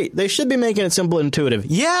 okay, great. They should be making it simple and intuitive.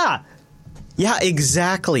 Yeah,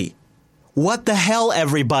 exactly. What the hell,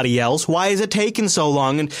 everybody else? Why is it taking so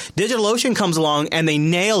long? And DigitalOcean comes along and they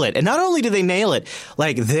nail it. And not only do they nail it,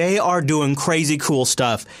 they are doing crazy cool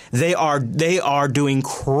stuff. They are doing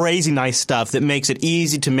crazy nice stuff that makes it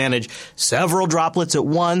easy to manage several droplets at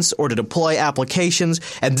once or to deploy applications.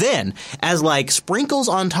 And then, as sprinkles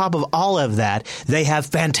on top of all of that, they have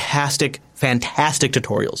fantastic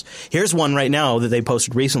tutorials. Here's one right now that they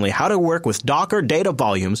posted recently: how to work with Docker data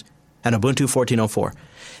volumes and Ubuntu 14.04.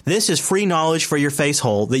 This is free knowledge for your face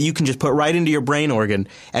hole that you can just put right into your brain organ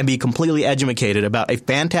and be completely educated about a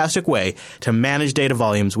fantastic way to manage data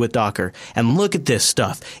volumes with Docker. And look at this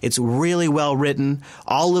stuff. It's really well written.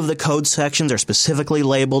 All of the code sections are specifically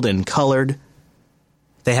labeled and colored.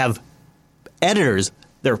 They have editors,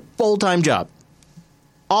 their full-time job.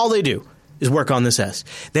 All they do is work on this S.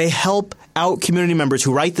 They help out community members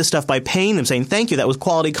who write this stuff by paying them, saying, thank you, that was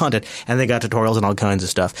quality content. And they got tutorials and all kinds of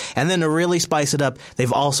stuff. And then to really spice it up,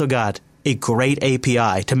 they've also got a great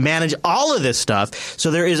API to manage all of this stuff. So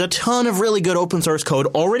there is a ton of really good open source code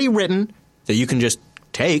already written that you can just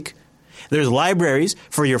take. There's libraries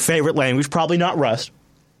for your favorite language, probably not Rust,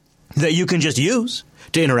 that you can just use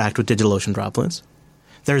to interact with DigitalOcean droplets.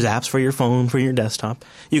 There's apps for your phone, for your desktop.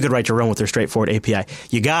 You could write your own with their straightforward API.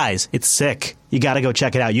 You guys, it's sick. You got to go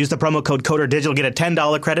check it out. Use the promo code CODERDIGITAL. Get a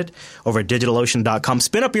 $10 credit over at DigitalOcean.com.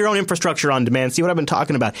 Spin up your own infrastructure on demand. See what I've been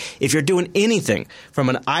talking about. If you're doing anything from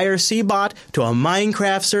an IRC bot to a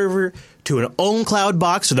Minecraft server to an OwnCloud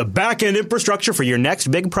box to the back-end infrastructure for your next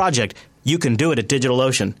big project, you can do it at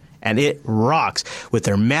DigitalOcean. And it rocks with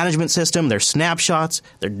their management system, their snapshots,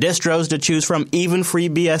 their distros to choose from, even free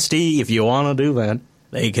BSD if you want to do that.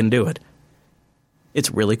 They can do it.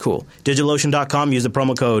 It's really cool. DigitalOcean.com. Use the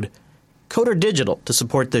promo code CODERDIGITAL to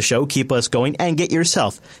support the show, keep us going, and get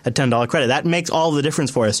yourself a $10 credit. That makes all the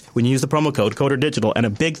difference for us when you use the promo code CODERDIGITAL. And a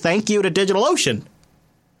big thank you to DigitalOcean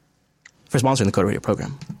for sponsoring the Coder Radio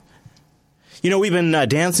program. We've been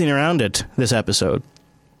dancing around it this episode.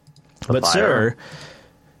 But, sir,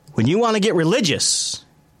 when you want to get religious,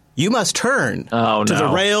 you must turn Oh, to no.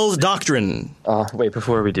 the Rails doctrine. Wait,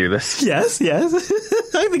 before we do this, Yes.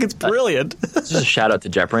 I think it's brilliant. just a shout out to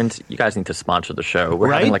JetBrains. You guys need to sponsor the show. We're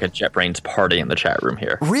Right? having like a JetBrains party in the chat room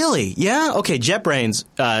here. Really? Yeah? Okay, JetBrains,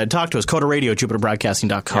 talk to us. Coda Radio,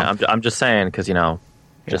 JupiterBroadcasting.com. Yeah, I'm just saying because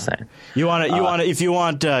just saying. You want to? If you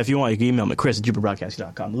want, you can email me, Chris at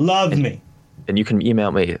JupiterBroadcasting.com. Love me. And you can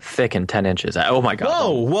email me thick and 10 inches. Oh my god!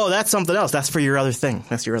 Whoa, that's something else. That's for your other thing.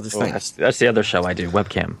 That's your other Oh, thing. that's the other show I do.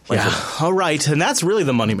 Webcam. Yeah. All right, and that's really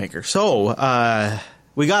the moneymaker. So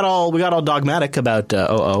we got all dogmatic about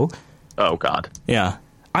OO. Oh god. Yeah.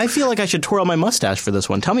 I feel like I should twirl my mustache for this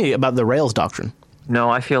one. Tell me about the Rails doctrine.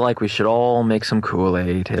 No, I feel like we should all make some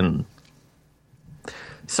Kool-Aid and.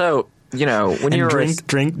 So when you're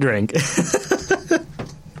drink.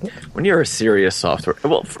 when you're a serious software,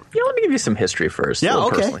 well, let me give you some history first. Yeah. a little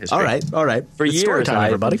Okay. personal history. All right. For It's story years, time, I've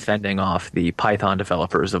everybody. been fending off the Python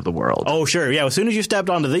developers of the world. Oh, sure. Yeah. As soon as you stepped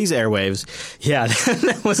onto these airwaves, yeah,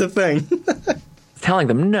 that was a thing. Telling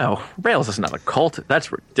them, no, Rails is not a cult.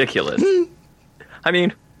 That's ridiculous. I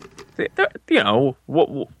mean, they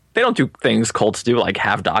don't do things cults do, like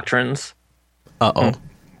have doctrines. Uh-oh.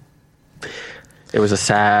 It was a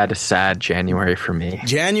sad, sad January for me.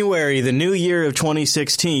 January, the new year of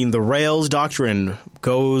 2016, the Rails doctrine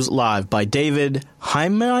goes live by David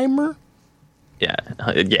Heimeimer.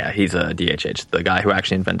 Yeah, he's a DHH, the guy who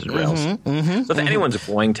actually invented Rails. So if anyone's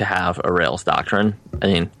going to have a Rails doctrine, I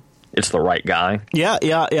mean, it's the right guy. Yeah.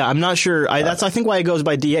 I'm not sure. That's, I think, why it goes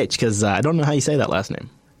by DH, because I don't know how you say that last name.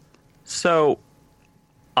 So,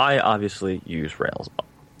 I obviously use Rails.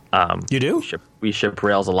 You do? We ship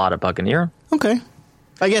Rails a lot at Buccaneer. Okay.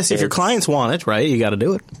 I guess if your It's- clients want it, right, you got to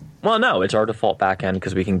do it. Well, no, it's our default backend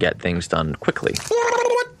because we can get things done quickly.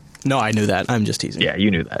 No, I knew that. I'm just teasing. Yeah,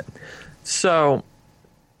 you knew that. So,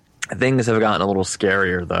 things have gotten a little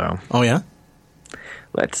scarier, though. Oh, yeah?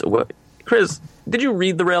 Chris, did you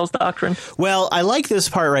read the Rails doctrine? Well, I like this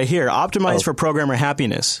part right here. Optimize Oh. for programmer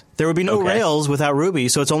happiness. There would be no Okay. Rails without Ruby,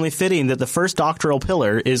 so it's only fitting that the first doctrinal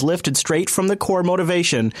pillar is lifted straight from the core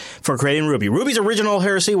motivation for creating Ruby. Ruby's original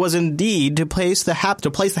heresy was indeed to place the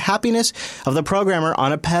happiness of the programmer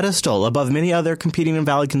on a pedestal above many other competing and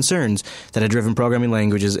valid concerns that had driven programming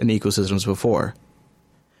languages and ecosystems before.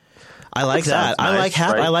 I like that. sounds nice,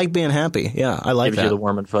 right? I like being happy. Yeah, I like Gives that. you the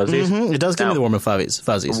warm and fuzzies. It does give me Now, the warm and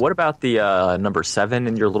fuzzies. What about the number 7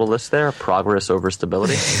 in your little list there? Progress over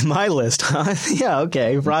stability. My list, huh? Yeah,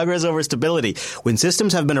 okay. Progress over stability. When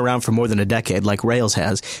systems have been around for more than a decade, like Rails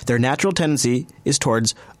has, their natural tendency is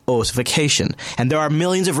towards ossification. And there are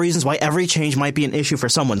millions of reasons why every change might be an issue for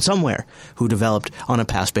someone somewhere who developed on a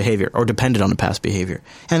past behavior or depended on a past behavior.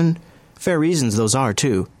 And fair reasons those are,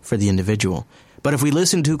 too, for the individual. But if we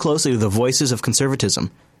listen too closely to the voices of conservatism,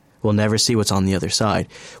 we'll never see what's on the other side.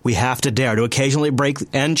 We have to dare to occasionally break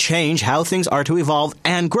and change how things are to evolve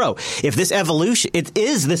and grow. If this evolution, it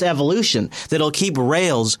is this evolution that'll keep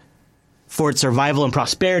Rails for its survival and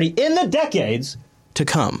prosperity in the decades to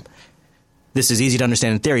come. This is easy to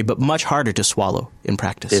understand in theory, but much harder to swallow in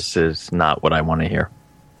practice. This is not what I want to hear.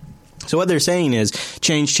 So what they're saying is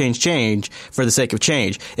change for the sake of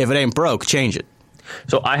change. If it ain't broke, change it.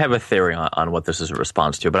 So I have a theory on what this is a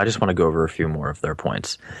response to, but I just want to go over a few more of their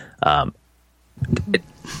points.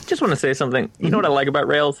 Just want to say something. You know what I like about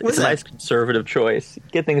Rails? What's It's a that? nice conservative choice.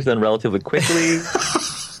 Get things done relatively quickly.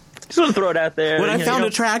 Just want to throw it out there. What I found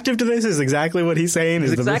attractive to this is exactly what he's saying.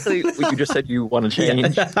 is exactly what you just said you want to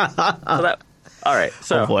change. All right.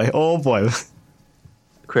 So, Oh boy.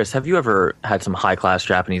 Chris, have you ever had some high-class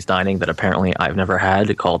Japanese dining that apparently I've never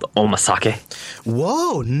had called omasake?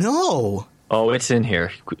 Whoa, no. Oh, it's in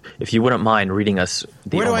here. If you wouldn't mind reading us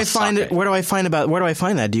the Where do I find omasake. it? Where do I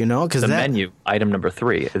find that? Do you know? Because The menu, item number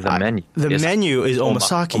 3, the menu. The menu is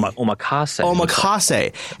omasake. Omakase.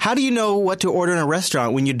 Omakase. How do you know what to order in a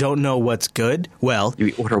restaurant when you don't know what's good? Well,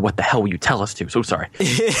 You order what the hell will you tell us to? So sorry.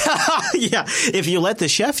 yeah. If you let the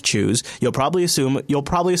chef choose, you'll probably assume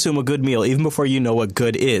a good meal even before you know what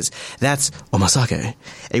good is. That's omasake,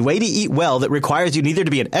 a way to eat well that requires you neither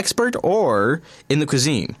to be an expert or in the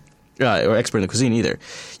cuisine. Or expert in the cuisine either.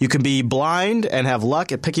 You can be blind and have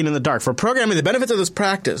luck at picking in the dark. For programming, the benefits of this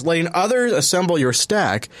practice, letting others assemble your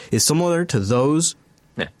stack, is similar to those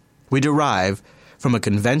Yeah. we derive from a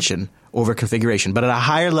convention over configuration. But at a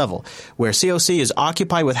higher level, where COC is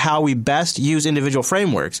occupied with how we best use individual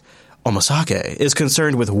frameworks, Omasake is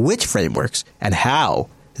concerned with which frameworks and how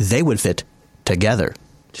they would fit together.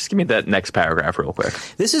 Just give me that next paragraph real quick.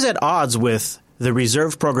 This is at odds with the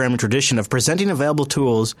reserved programming tradition of presenting available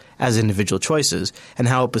tools as individual choices and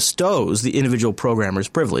how it bestows the individual programmer's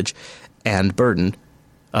privilege and burden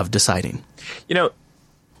of deciding. You know,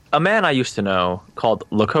 A man I used to know called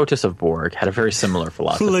Locutus of Borg had a very similar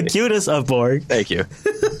philosophy. Locutus of Borg. Thank you.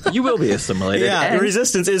 You will be assimilated. Yeah, and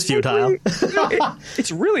resistance is futile.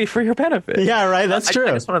 it's really for your benefit. Yeah, right. That's true.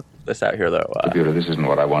 I just want to put this out here, though. Computer, this isn't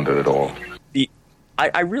what I wanted at all.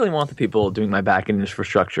 I really want the people doing my back-end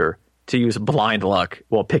infrastructure to use blind luck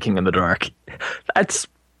while picking in the dark. That's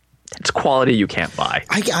quality you can't buy.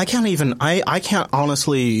 I can't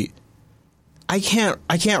honestly. I can't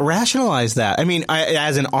rationalize that. I mean,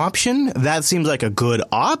 as an option, that seems like a good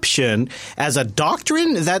option. As a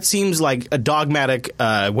doctrine, that seems like a dogmatic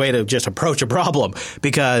way to just approach a problem,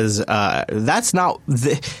 because that's not.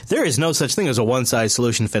 There is no such thing as a one-size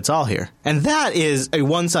solution fits all here, and that is a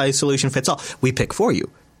one-size solution fits all. We pick for you.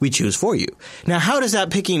 We choose for you. Now, how does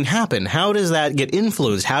that picking happen? How does that get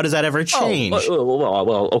influenced? How does that ever change?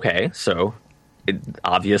 Well, okay, so.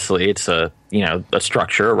 Obviously, it's a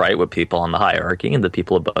structure, right, with people on the hierarchy, and the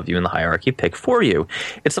people above you in the hierarchy pick for you.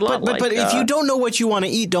 It's a lot but if you don't know what you want to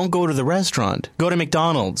eat, don't go to the restaurant. Go to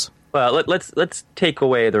McDonald's. Well, let's take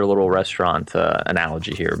away their little restaurant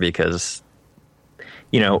analogy here, because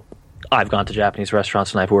I've gone to Japanese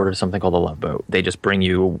restaurants and I've ordered something called a Love Boat. They just bring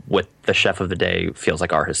you what the chef of the day feels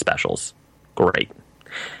like are his specials. Great.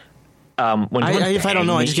 If I don't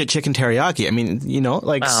know, I just get chicken teriyaki. I mean,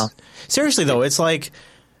 seriously though, it's like,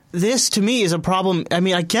 this to me is a problem. I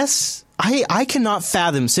mean, I guess I cannot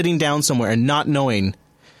fathom sitting down somewhere and not knowing.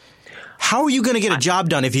 How are you going to get a job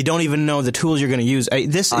done if you don't even know the tools you're going to use?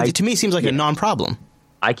 To me seems like a non-problem.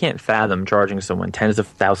 I can't fathom charging someone tens of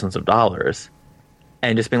thousands of dollars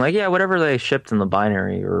and just being like, yeah, whatever they shipped in the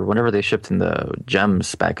binary or whatever they shipped in the gem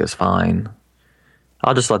spec is fine.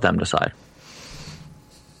 I'll just let them decide.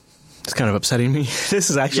 It's kind of upsetting me. This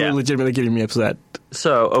is actually legitimately getting me upset.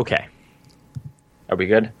 So, okay. Are we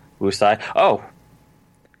good? Woosai? Oh.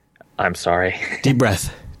 I'm sorry. Deep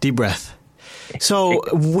breath. Deep breath. So,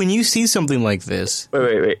 when you see something like this...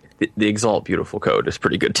 Wait. The Exalt Beautiful code is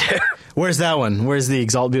pretty good, too. Where's that one? Where's the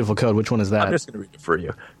Exalt Beautiful code? Which one is that? I'm just going to read it for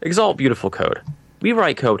you. Exalt Beautiful code. We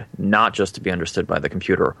write code not just to be understood by the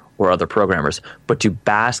computer or other programmers, but to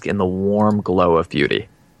bask in the warm glow of beauty.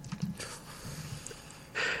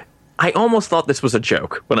 I almost thought this was a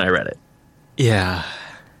joke when I read it. Yeah.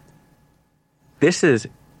 This is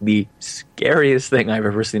the scariest thing I've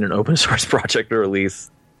ever seen an open source project release.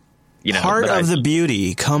 Part of the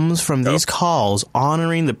beauty comes from these calls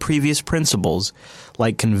honoring the previous principles,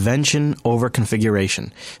 like convention over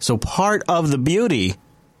configuration. So part of the beauty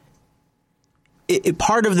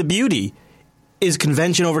is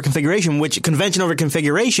convention over configuration, which convention over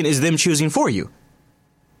configuration is them choosing for you.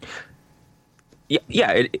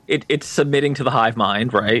 Yeah, it's submitting to the hive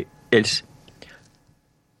mind, right? It's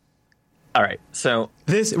all right. So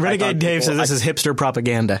this Renegade Dave says this is hipster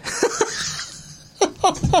propaganda.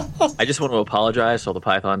 I just want to apologize to all the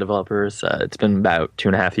Python developers. It's been about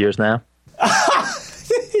 2.5 years now.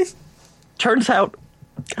 Turns out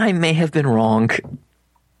I may have been wrong.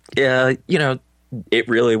 It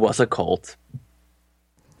really was a cult.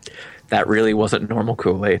 That really wasn't normal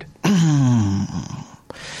Kool-Aid.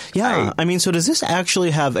 Yeah, I mean, so does this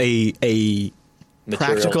actually have a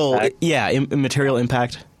practical, material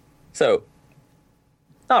impact? So,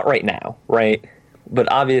 not right now, right?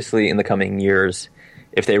 But obviously, in the coming years,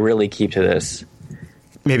 if they really keep to this,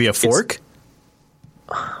 maybe a fork.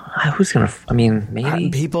 Maybe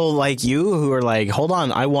people like you who are like, hold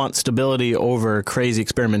on, I want stability over crazy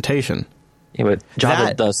experimentation. Yeah, but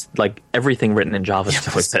Java does, like, everything written in Java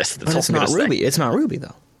still exists. But it's not Ruby. It's not Ruby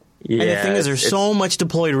though. Yeah, and the thing is, there's so much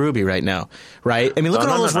deployed Ruby right now, right? I mean, look at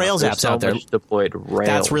all those Rails apps out there. Deployed Rails.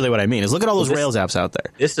 That's really what I mean. Look at all those Rails apps out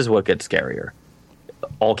there. This is what gets scarier.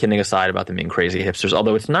 All kidding aside about them being crazy hipsters,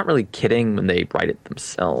 although it's not really kidding when they write it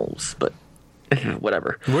themselves, but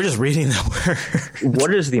whatever. We're just reading that word.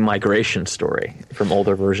 What is the migration story from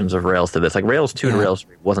older versions of Rails to this? Like Rails 2 to Rails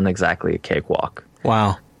 3 wasn't exactly a cakewalk.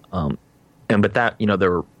 Wow. But that,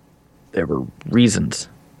 there were reasons,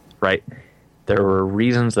 right? There were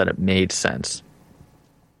reasons that it made sense.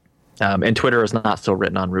 And Twitter is not still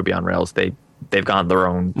written on Ruby on Rails. They've gone their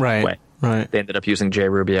own way. Right. They ended up using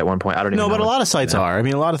JRuby at one point. I don't even know. No, but a lot of sites are. I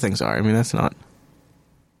mean, a lot of things are. I mean, that's not.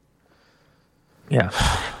 Yeah.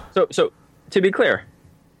 So to be clear,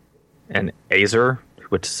 and Azer,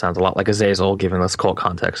 which sounds a lot like Azazel, given this cult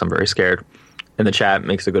context, I'm very scared, in the chat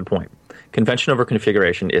makes a good point. Convention over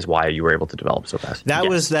configuration is why you were able to develop so fast. That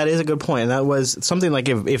is a good point. And that was something like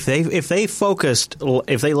if they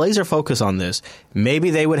laser focus on this,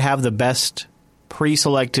 maybe they would have the best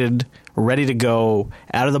pre-selected, ready to go,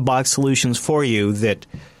 out of the box solutions for you that,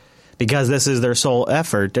 because this is their sole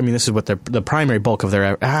effort. I mean, this is what the primary bulk of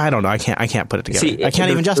their. I don't know. I can't put it together. See, I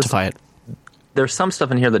can't even justify it. there's some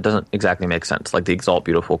stuff in here that doesn't exactly make sense, like the Exalt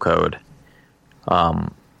Beautiful code.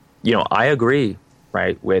 I agree,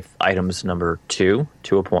 right, with items number 2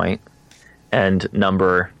 to a point, and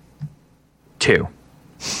number 2.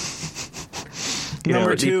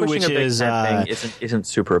 Number 2, which is thing isn't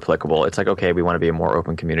super applicable. It's like, okay, we want to be a more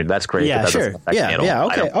open community. That's great. Yeah, but that sure. doesn't affect me at all. Yeah.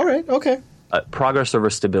 Okay. All right. Okay. Progress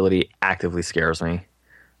over stability actively scares me.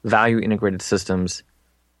 Value integrated systems.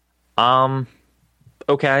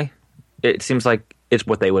 Okay. It seems like it's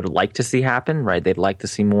what they would like to see happen, right? They'd like to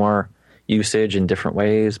see more usage in different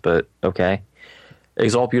ways, but okay.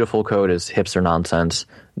 Exalt Beautiful code is hipster nonsense.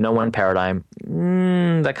 No one paradigm.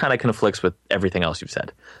 That kind of conflicts with everything else you've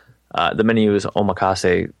said. The menu is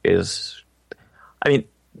omakase is, I mean,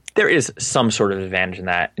 there is some sort of advantage in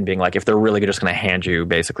that, in being like, if they're really just going to hand you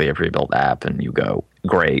basically a pre-built app and you go,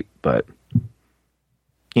 great, but,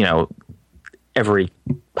 every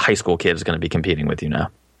high school kid is going to be competing with you now.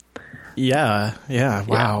 Yeah.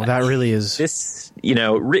 Wow, that really is. This,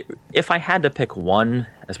 if I had to pick one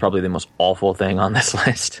as probably the most awful thing on this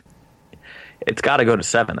list, it's got to go to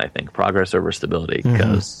 7, I think, progress over stability,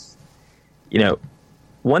 because,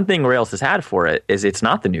 one thing Rails has had for it is it's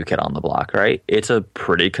not the new kid on the block, right? It's a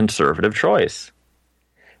pretty conservative choice,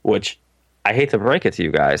 which I hate to break it to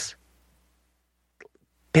you guys.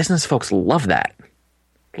 Business folks love that.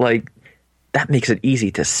 Like, that makes it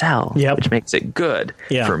easy to sell, which makes it good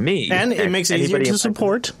for me. And it makes it easier to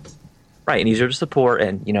support. Right, and easier to support.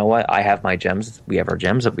 And you know what? I have my gems. We have our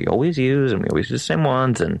gems that we always use, and we always use the same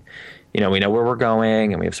ones. And we know where we're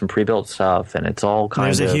going, and we have some pre-built stuff, and it's all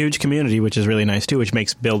kind of... There's a huge community, which is really nice, too, which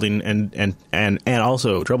makes building and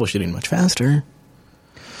also troubleshooting much faster.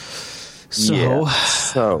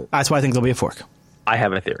 So that's why I think there'll be a fork. I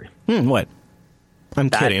have a theory. What? I'm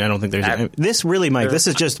kidding. I don't think there's... This really, Mike, this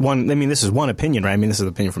is just one... I mean, this is one opinion, right? I mean, this is an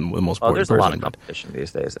opinion from the most important there's person. A lot of competition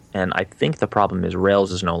these days. And I think the problem is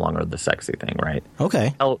Rails is no longer the sexy thing, right?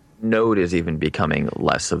 Okay. Node is even becoming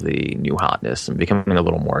less of the new hotness and becoming a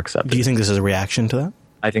little more accepted. Do you think this is a reaction to that?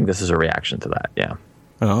 I think this is a reaction to that, yeah.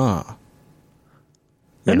 Ah.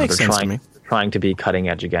 That makes sense to me. Trying to be cutting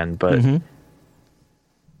edge again, but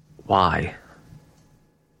why?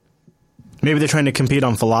 Maybe they're trying to compete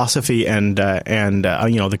on philosophy and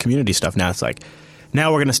the community stuff. Now it's like,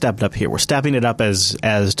 now we're going to step it up here. We're stepping it up as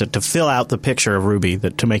to fill out the picture of Ruby,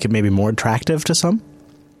 to make it maybe more attractive to some.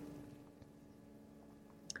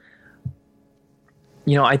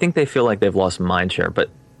 I think they feel like they've lost mindshare, but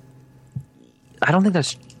I don't think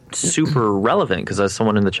that's super relevant, because as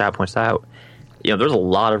someone in the chat points out, there's a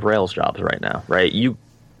lot of Rails jobs right now, right?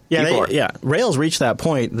 Rails reached that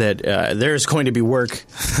point that there's going to be work.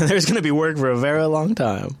 There's going to be work for a very long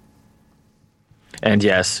time. And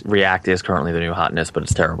yes, React is currently the new hotness, but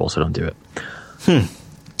it's terrible, so don't do it.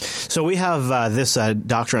 So we have this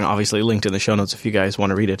doctrine obviously linked in the show notes if you guys want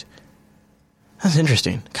to read it. That's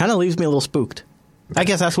interesting. Kind of leaves me a little spooked. I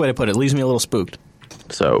guess that's the way to put it. Leaves me a little spooked.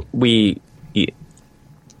 So can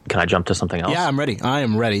I jump to something else? Yeah, I'm ready. I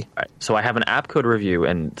am ready. All right. So I have an app code review,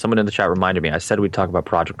 and someone in the chat reminded me. I said we'd talk about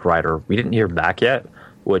Project Rider. We didn't hear back yet,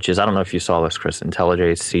 which is, I don't know if you saw this, Chris,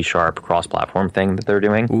 IntelliJ C# cross-platform thing that they're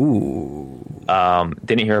doing. Ooh.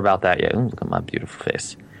 Didn't hear about that yet. Ooh, look at my beautiful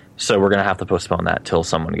face. So we're going to have to postpone that till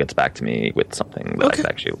someone gets back to me with something that I can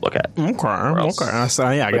actually look at. Okay. So,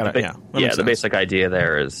 yeah, I got it. Yeah. The basic idea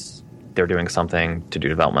there is they're doing something to do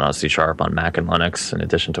development on C# on Mac and Linux in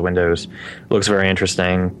addition to Windows. It looks very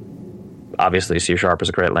interesting. Obviously, C# is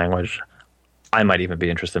a great language. I might even be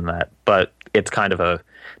interested in that. But it's kind of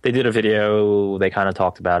they did a video, they kind of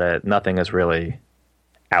talked about it. Nothing is really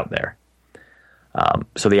out there.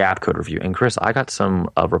 So the app code review. And Chris, I got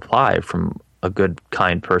a reply from a good,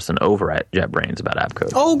 kind person over at JetBrains about app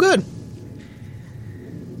code. Oh, good.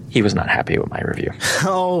 He was not happy with my review.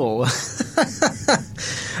 Oh.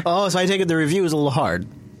 So I take it the review is a little hard.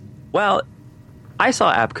 Well, I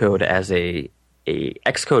saw app code as a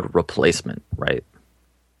Xcode replacement, right?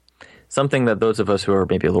 Something that those of us who are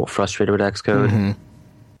maybe a little frustrated with Xcode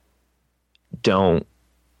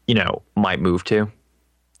might move to.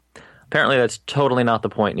 Apparently that's totally not the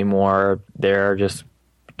point anymore. They're just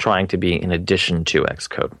trying to be in addition to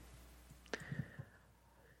Xcode.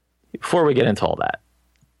 Before we get into all that,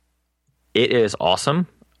 it is awesome.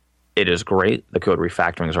 It is great. The code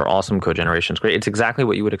refactorings are awesome. Code generation is great. It's exactly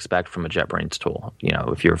what you would expect from a JetBrains tool.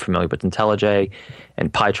 If you're familiar with IntelliJ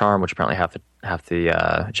and PyCharm, which apparently half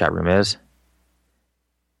the chat room is.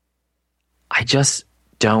 I just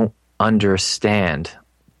don't understand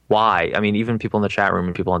why. I mean, even people in the chat room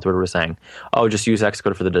and people on Twitter were saying, "Oh, just use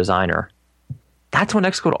Xcode for the designer." That's when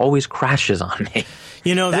Xcode always crashes on me.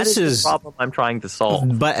 This is the problem I'm trying to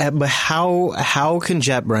solve. But how can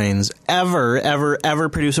JetBrains ever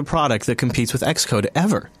produce a product that competes with Xcode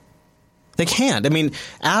ever? They can't. I mean,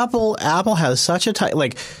 Apple has such a tight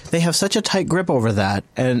they have such a tight grip over that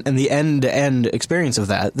and the end to end experience of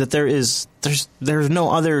that there's no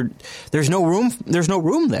room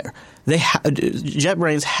there.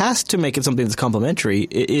 JetBrains has to make it something that's complementary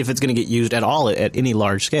if it's going to get used at all at any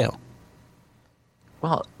large scale.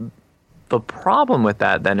 Well, the problem with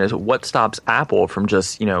that then is what stops Apple from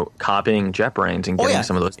just, copying JetBrains and getting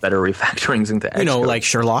some of those better refactorings into Xcode. Like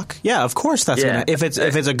Sherlock? Yeah, of course that's going to, if it's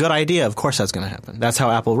a good idea, of course that's going to happen. That's how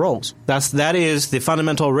Apple rolls. That is the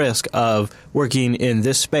fundamental risk of working in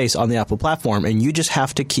this space on the Apple platform, and you just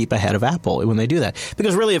have to keep ahead of Apple when they do that.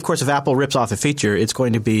 Because really, of course, if Apple rips off a feature, it's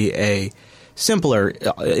going to be a simpler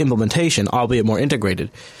implementation, albeit more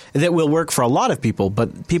integrated, that will work for a lot of people,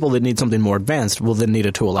 but people that need something more advanced will then need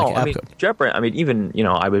a tool like AppCode. JetBrains, even,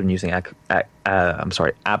 I've been using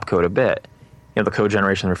AppCode a bit. The code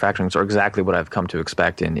generation and refactorings are exactly what I've come to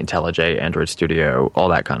expect in IntelliJ, Android Studio, all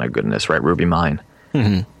that kind of goodness, right? RubyMine.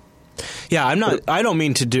 Mm-hmm. Yeah, I don't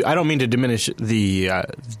mean to diminish the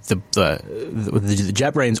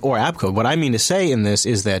JetBrains or AppCode. What I mean to say in this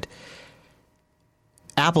is that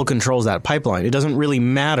Apple controls that pipeline. It doesn't really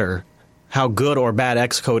matter how good or bad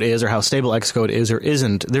Xcode is or how stable Xcode is or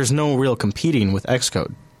isn't. There's no real competing with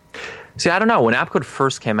Xcode. See, I don't know. When AppCode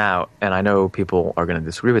first came out, and I know people are going to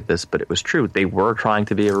disagree with this, but it was true. They were trying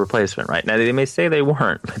to be a replacement, right? Now, they may say they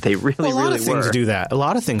weren't, but they really were. A lot of things do that. A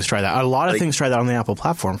lot of things try that. A lot of things try that on the Apple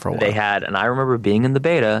platform for a while. They had, and I remember being in the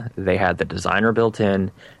beta, they had the designer built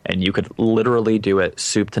in, and you could literally do it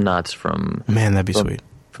soup to nuts from... Man, that'd be sweet.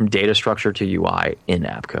 From data structure to UI in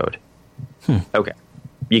AppCode. Okay.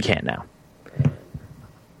 You can't now.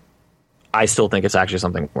 I still think it's actually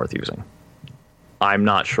something worth using. I'm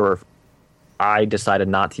not sure if I decided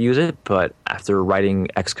not to use it, but after writing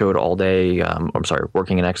Xcode all day,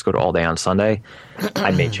 working in Xcode all day on Sunday,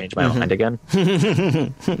 I may change my mind again.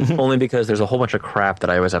 Only because there's a whole bunch of crap that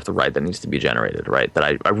I always have to write that needs to be generated, right? That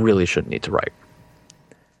I really shouldn't need to write.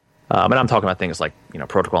 And I'm talking about things like,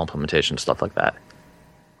 protocol implementation, stuff like that.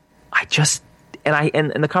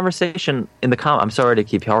 And the conversation I'm sorry to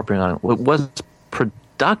keep harping on it, was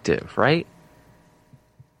productive, right?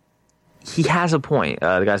 He has a point.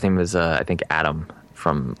 The guy's name is, I think, Adam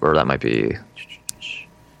or that might be.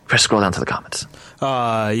 Chris, scroll down to the comments.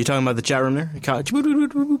 You talking about the chat room there?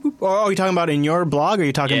 Oh, are you talking about in your blog, or are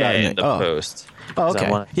you talking about in the post? Oh,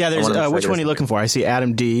 okay. There's which one are you looking for? I see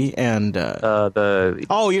Adam D. and you're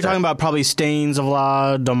talking about probably Stains of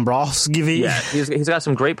La Dombrovskivy. Yeah, he's got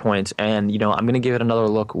some great points, and I'm going to give it another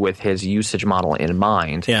look with his usage model in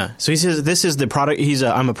mind. Yeah. So he says this is the product.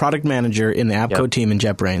 I'm a product manager in the AppCode team in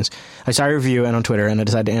JetBrains. I saw your review and on Twitter, and I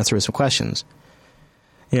decided to answer some questions.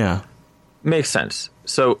 Yeah, makes sense.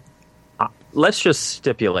 So let's just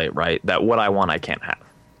stipulate, right, that what I want I can't have.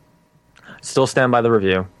 Still stand by the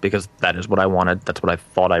review because that is what I wanted. That's what I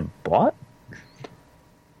thought I bought.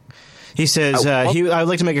 He says I would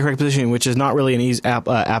like to make a correct position, which is not really an easy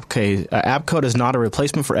AppCode. AppCode is not a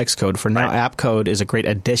replacement for Xcode. For now, AppCode is a great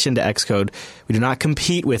addition to Xcode. We do not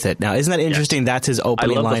compete with it. Now, isn't that interesting? Yes. That's his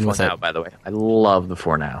opening line with it. I love the for now, by the way. I love the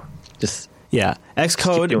for now.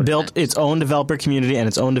 Xcode built its own developer community and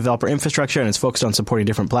its own developer infrastructure, and it's focused on supporting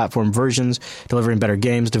different platform versions, delivering better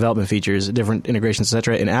games, development features, different integrations,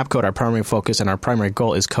 etc. In AppCode, our primary focus and our primary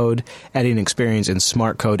goal is code editing experience and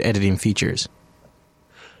smart code editing features.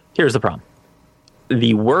 Here's the problem.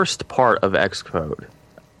 The worst part of Xcode,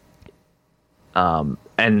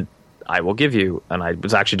 and I will give you, and I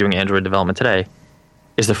was actually doing Android development today,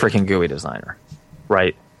 is the freaking GUI designer,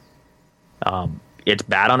 right? It's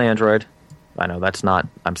bad on Android. I know that's not,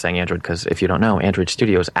 I'm saying Android because if you don't know, Android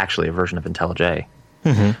Studio is actually a version of IntelliJ,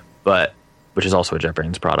 which is also a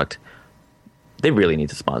JetBrains product. They really need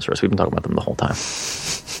to sponsor us. We've been talking about them the whole time.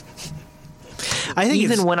 I think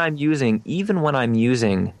even when I'm using,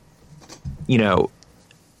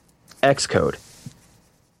 Xcode,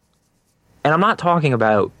 and I'm not talking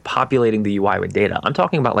about populating the UI with data. I'm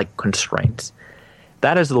talking about like constraints.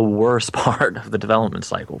 That is the worst part of the development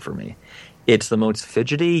cycle for me. It's the most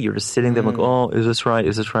fidgety. You're just sitting there like, oh, is this right?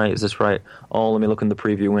 Is this right? Is this right? Oh, let me look in the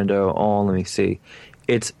preview window. Oh, let me see.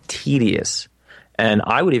 It's tedious. And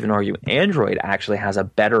I would even argue Android actually has a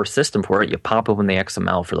better system for it. You pop open the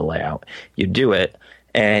XML for the layout. You do it.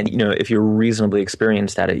 And, if you're reasonably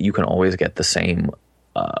experienced at it, you can always get the same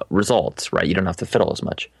results, right? You don't have to fiddle as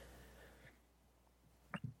much.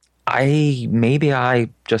 Maybe I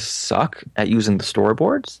just suck at using the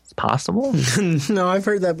storyboards. It's possible. No, I've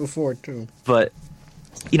heard that before too. But,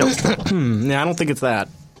 yeah, I don't think it's that.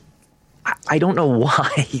 I don't know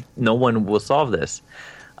why no one will solve this.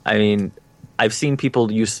 I mean, I've seen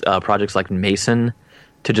people use projects like Mason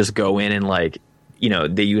to just go in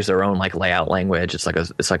and they use their own layout language. It's like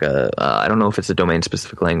a I don't know if it's a domain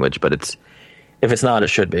specific language, but if it's not, it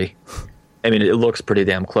should be. I mean, it looks pretty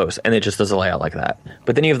damn close, and it just does a layout like that.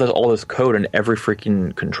 But then you have all this code in every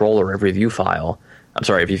freaking controller, every view file.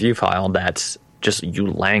 Every view file that's just you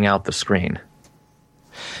laying out the screen.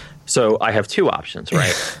 So I have two options,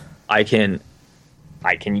 right? I can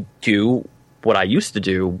do what I used to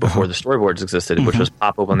do before the storyboards existed, which was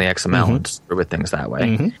pop open the XML and screw with things that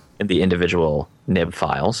way in the individual nib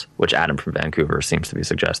files, which Adam from Vancouver seems to be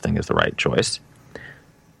suggesting is the right choice.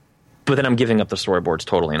 But then I'm giving up the storyboards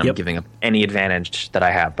totally, and I'm giving up any advantage that I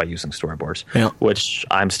have by using storyboards, which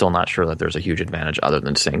I'm still not sure that there's a huge advantage other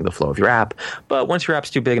than seeing the flow of your app. But once your app's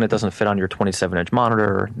too big and it doesn't fit on your 27-inch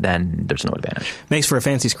monitor, then there's no advantage. Makes for a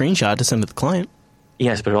fancy screenshot to send to the client.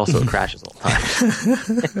 Yes, but it also crashes all the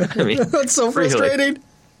time. I mean, that's so frustrating. Really.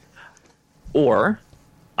 Or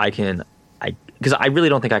because I really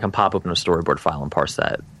don't think I can pop open a storyboard file and parse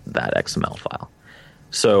that XML file.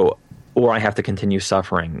 So, or I have to continue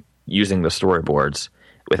suffering using the storyboards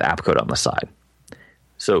with app code on the side.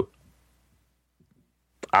 So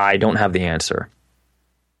I don't have the answer.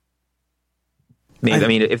 I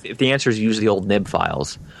mean, if the answer is use the old nib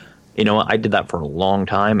files, I did that for a long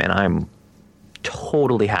time, and I'm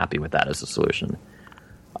totally happy with that as a solution.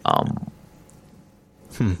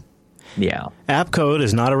 Yeah. App code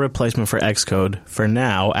is not a replacement for Xcode. For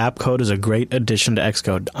now, app code is a great addition to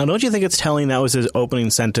Xcode. Don't you think it's telling that was his opening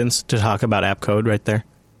sentence to talk about app code right there?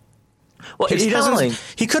 Well, he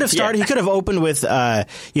could have started. Yeah. He could have opened with,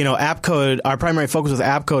 app code. Our primary focus with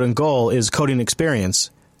app code and goal is coding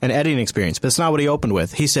experience and editing experience. But that's not what he opened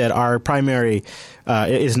with. He said our primary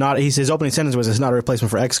is not. His opening sentence was, "It's not a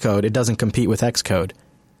replacement for Xcode. It doesn't compete with Xcode.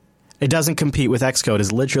 It doesn't compete with Xcode."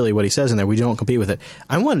 Is literally what he says in there. We don't compete with it.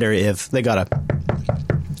 I wonder if they got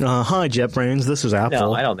hi JetBrains. This is Apple.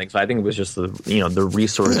 No, I don't think so. I think it was just the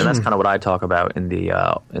resource, and that's kind of what I talk about in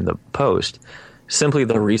the post. Simply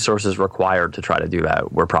the resources required to try to do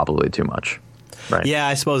that were probably too much, right? Yeah,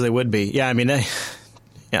 I suppose they would be. Yeah, I mean,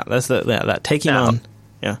 that's that taking on.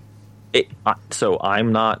 Yeah. So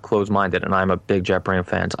I'm not closed-minded, and I'm a big JetBrains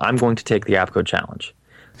fan. So I'm going to take the app code challenge.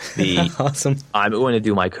 Awesome. I'm going to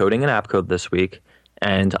do my coding in app code this week,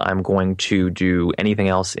 and I'm going to do anything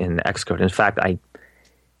else in Xcode. In fact, I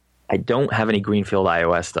don't have any greenfield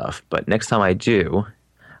iOS stuff, but next time I do,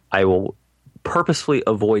 I will purposefully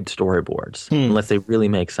avoid storyboards unless they really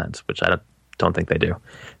make sense, which I don't think they do,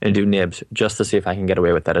 and do nibs just to see if I can get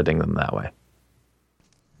away with editing them that way.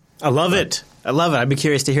 I love it. I'd be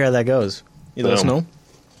curious to hear how that goes. You let us know.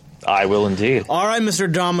 I will indeed. All right,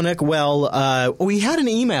 Mr. Dominic. Well, we had an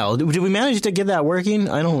email. Did we manage to get that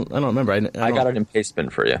working? I don't remember. I got it in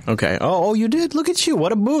Pastebin for you. Okay. Oh, you did? Look at you.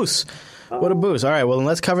 What a boost. What a boost. All right, well, then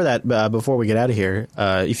let's cover that before we get out of here.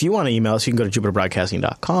 If you want to email us, you can go to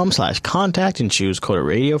jupiterbroadcasting.com/contact and choose Coder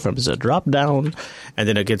Radio from the drop-down, and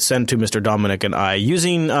then it gets sent to Mr. Dominic and I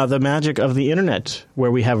using the magic of the Internet, where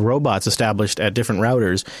we have robots established at different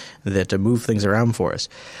routers that move things around for us.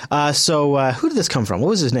 So who did this come from?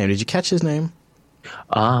 What was his name? Did you catch his name?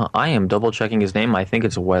 I am double-checking his name. I think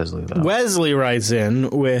it's Wesley, though. Wesley writes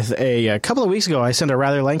in with a couple of weeks ago, I sent a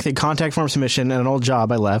rather lengthy contact form submission and an old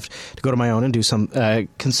job I left to go to my own and do some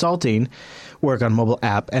consulting work on mobile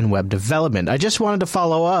app and web development. I just wanted to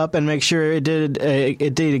follow up and make sure it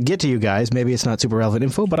did get to you guys. Maybe it's not super relevant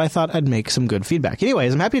info, but I thought I'd make some good feedback.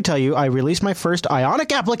 Anyways, I'm happy to tell you I released my first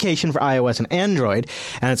Ionic application for iOS and Android,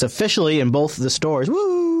 and it's officially in both the stores.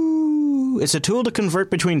 Woo! It's a tool to convert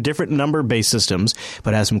between different number-based systems,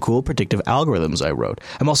 but has some cool predictive algorithms I wrote.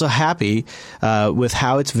 I'm also happy with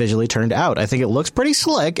how it's visually turned out. I think it looks pretty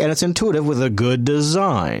slick, and it's intuitive with a good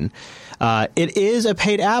design. It is a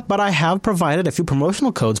paid app, but I have provided a few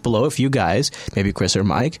promotional codes below if you guys, maybe Chris or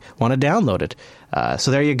Mike, want to download it.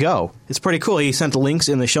 So there you go. It's pretty cool. He sent links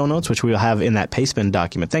in the show notes, which we will have in that Pastebin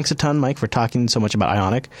document. Thanks a ton, Mike, for talking so much about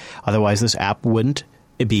Ionic. Otherwise, this app wouldn't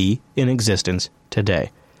be in existence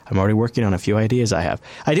today. I'm already working on a few ideas I have.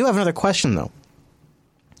 I do have another question, though.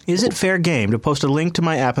 Is it fair game to post a link to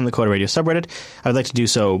my app in the Coder Radio subreddit? I would like to do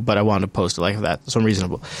so, but I want to post it like that, so I'm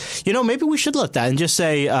reasonable. Maybe we should let that and just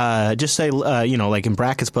say, like in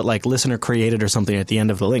brackets, put like listener created or something at the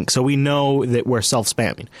end of the link, so we know that we're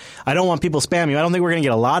self-spamming. I don't want people spamming. I don't think we're going to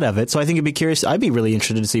get a lot of it, so I think it'd be curious. I'd be really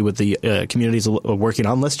interested to see what the community's working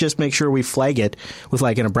on. Let's just make sure we flag it with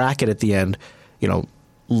like in a bracket at the end,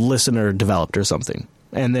 listener developed or something.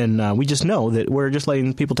 And then we just know that we're just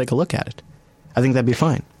letting people take a look at it. I think that'd be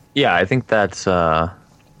fine. Yeah, I think that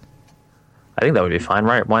would be fine,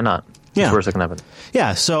 right? Why not? Yeah. Worst that can happen.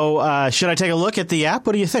 Yeah, so should I take a look at the app?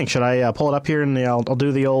 What do you think? Should I pull it up here and I'll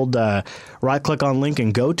do the old right-click on link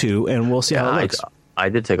and go to, and we'll see how it looks? I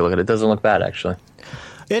did take a look at it. It doesn't look bad, actually.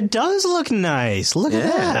 It does look nice. Look at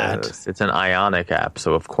that. It's an Ionic app,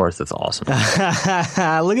 so of course it's awesome.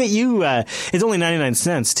 Look at you. It's only 99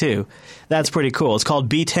 cents, too. That's pretty cool. It's called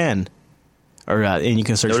B10. And you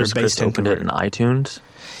can search Notice for base 10 opened it in iTunes.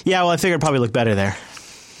 Yeah, well, I figured it'd probably look better there.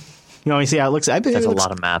 You want me to see how it looks? That's a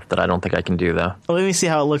lot of math that I don't think I can do, though. Well, let me see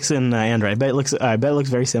how it looks in Android. I bet it looks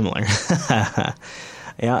very similar.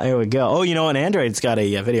 Yeah, there we go. Oh, you know what? Android's got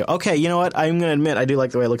a video. Okay, you know what? I'm going to admit I do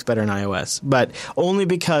like the way it looks better in iOS, but only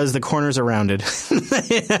because the corners are rounded.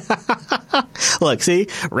 Look, see?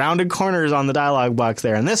 Rounded corners on the dialog box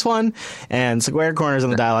there on this one, and square corners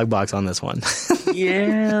on the dialog box on this one.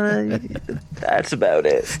 Yeah, that's about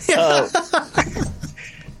it.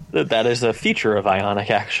 That is a feature of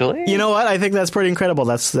Ionic, actually. You know what? I think that's pretty incredible.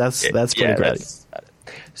 That's pretty great.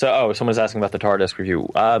 So, someone's asking about the Tar Disk review.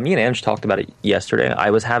 Me and Ange talked about it yesterday.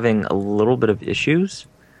 I was having a little bit of issues,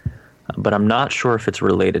 but I'm not sure if it's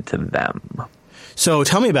related to them. So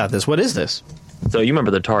tell me about this. What is this? So you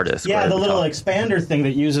remember the Tar Disk? Yeah, right? the little expander thing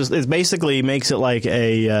that it basically makes it like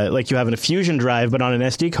like you have a Fusion drive, but on an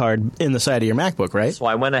SD card in the side of your MacBook, right? So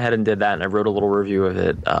I went ahead and did that, and I wrote a little review of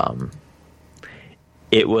it.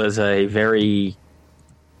 It was a very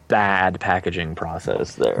bad packaging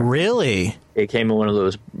process there. Really? It came in one of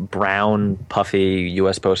those brown, puffy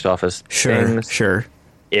U.S. Post Office things. Sure.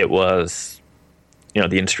 It was,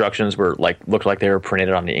 the instructions looked like they were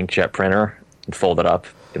printed on the inkjet printer and folded up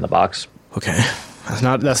in the box. Okay,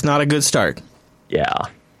 that's not a good start. Yeah,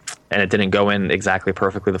 and it didn't go in exactly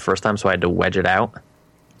perfectly the first time, so I had to wedge it out.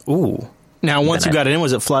 Ooh. Now, once you got it in,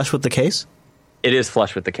 was it flush with the case? It is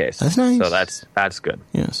flush with the case. That's nice. So that's good.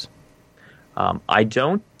 Yes. I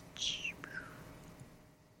don't.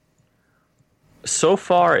 So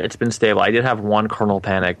far, it's been stable. I did have one kernel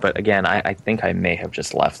panic, but again, I think I may have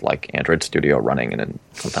just left Android Studio running, and then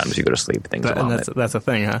sometimes you go to sleep, things vomit. That's a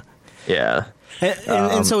thing, huh? Yeah.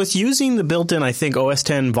 And so it's using the built-in, I think, OS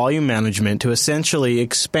X volume management to essentially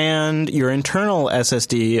expand your internal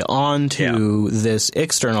SSD onto this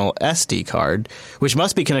external SD card, which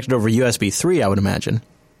must be connected over USB 3, I would imagine.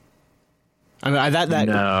 I mean,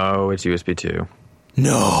 No, it's USB 2.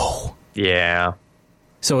 No. Yeah.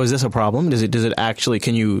 So is this a problem? Does it actually?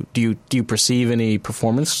 Do you perceive any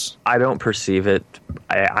performance? I don't perceive it.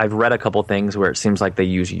 I've read a couple things where it seems like they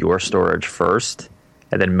use your storage first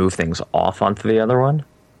and then move things off onto the other one.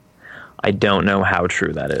 I don't know how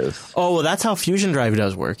true that is. Oh, well, that's how Fusion Drive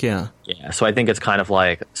does work. Yeah. Yeah. So I think it's kind of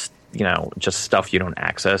like just stuff you don't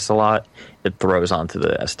access a lot. It throws onto the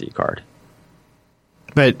SD card.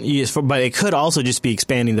 But it could also just be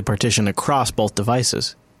expanding the partition across both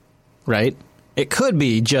devices, right? It could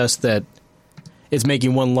be just that it's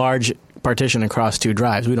making one large partition across two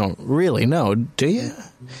drives. We don't really know, do you?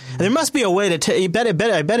 There must be a way to tell. I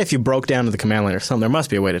bet if you broke down to the command line or something, there must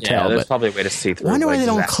be a way to tell. There's probably a way to see through. I wonder why they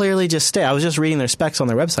don't clearly just stay. I was just reading their specs on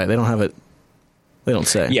their website. They don't have it. They don't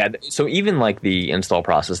say. Yeah, so even the install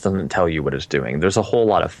process doesn't tell you what it's doing. There's a whole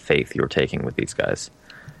lot of faith you're taking with these guys.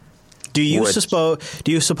 Do you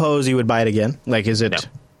suppose you would buy it again? Is it? No.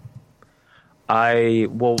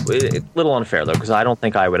 It's a little unfair, though, because I don't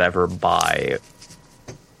think I would ever buy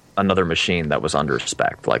another machine that was under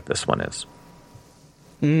spec like this one is.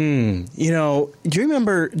 Do you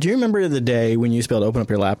remember the day when you used to be able to open up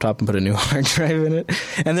your laptop and put a new hard drive in it?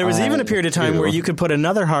 And there was even a period of time where you could put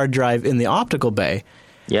another hard drive in the optical bay.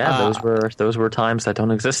 Yeah, those were times that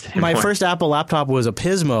don't exist anymore. My first Apple laptop was a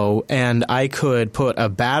Pismo, and I could put a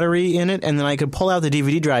battery in it, and then I could pull out the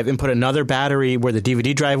DVD drive and put another battery where the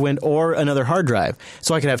DVD drive went, or another hard drive.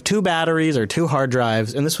 So I could have two batteries or two hard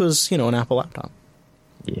drives, and this was, an Apple laptop.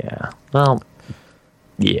 Yeah. Well,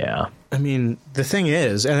 yeah. I mean, the thing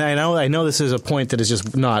is, and I know this is a point that is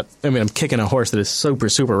just not, I'm kicking a horse that is super,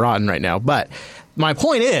 super rotten right now, but my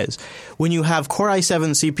point is, when you have Core i7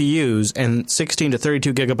 CPUs and 16 to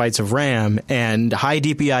 32 gigabytes of RAM and high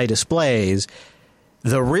DPI displays,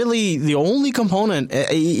 the only component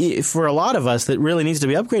for a lot of us that really needs to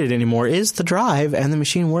be upgraded anymore is the drive, and the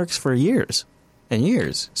machine works for years and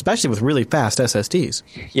years, especially with really fast SSDs.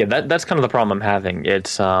 Yeah, that's kind of the problem I'm having.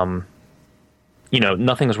 It's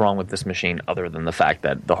nothing's wrong with this machine other than the fact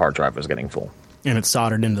that the hard drive was getting full. And it's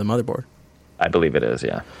soldered into the motherboard. I believe it is,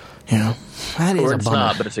 yeah. That is or a it's bummer.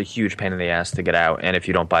 not, but it's a huge pain in the ass to get out. And if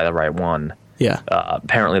you don't buy the right one,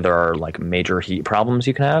 apparently there are major heat problems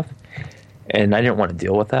you can have. And I didn't want to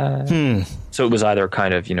deal with that. So it was either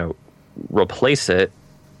kind of, replace it,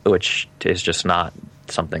 which is just not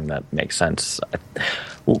something that makes sense.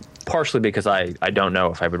 Well, partially because I don't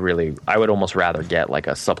know if I would almost rather get like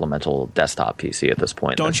a supplemental desktop PC at this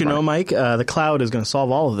point. Don't you know, Mike? The cloud is going to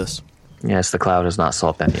solve all of this. Yes, the cloud has not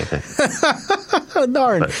solved any of it.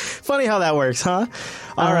 Darn. But, funny how that works, huh?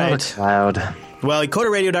 All right. The cloud. Well,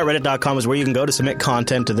 coderradio.reddit.com is where you can go to submit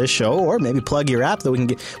content to this show, or maybe plug your app that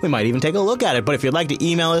we might even take a look at it. But if you'd like to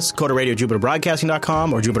email us,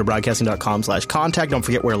 coderradio@jupiterbroadcasting.com or jupiterbroadcasting.com/contact. Don't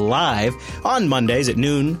forget we're live on Mondays at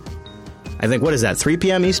noon. I think, what is that, 3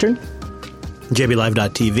 p.m. Eastern?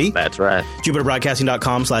 JBLive.tv. That's right.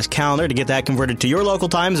 JupiterBroadcasting.com/calendar to get that converted to your local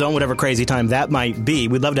time zone, whatever crazy time that might be.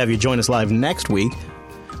 We'd love to have you join us live next week.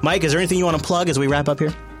 Mike, is there anything you want to plug as we wrap up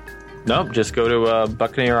here? Nope, just go to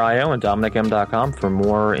Buccaneer.io and DominicM.com for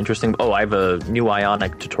more interesting... Oh, I have a new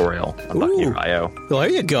Ionic tutorial on Buccaneer.io. Well, there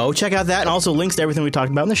you go. Check out that, and also links to everything we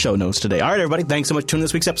talked about in the show notes today. All right, everybody, thanks so much for tuning in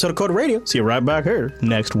this week's episode of Coder Radio. See you right back here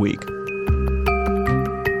next week.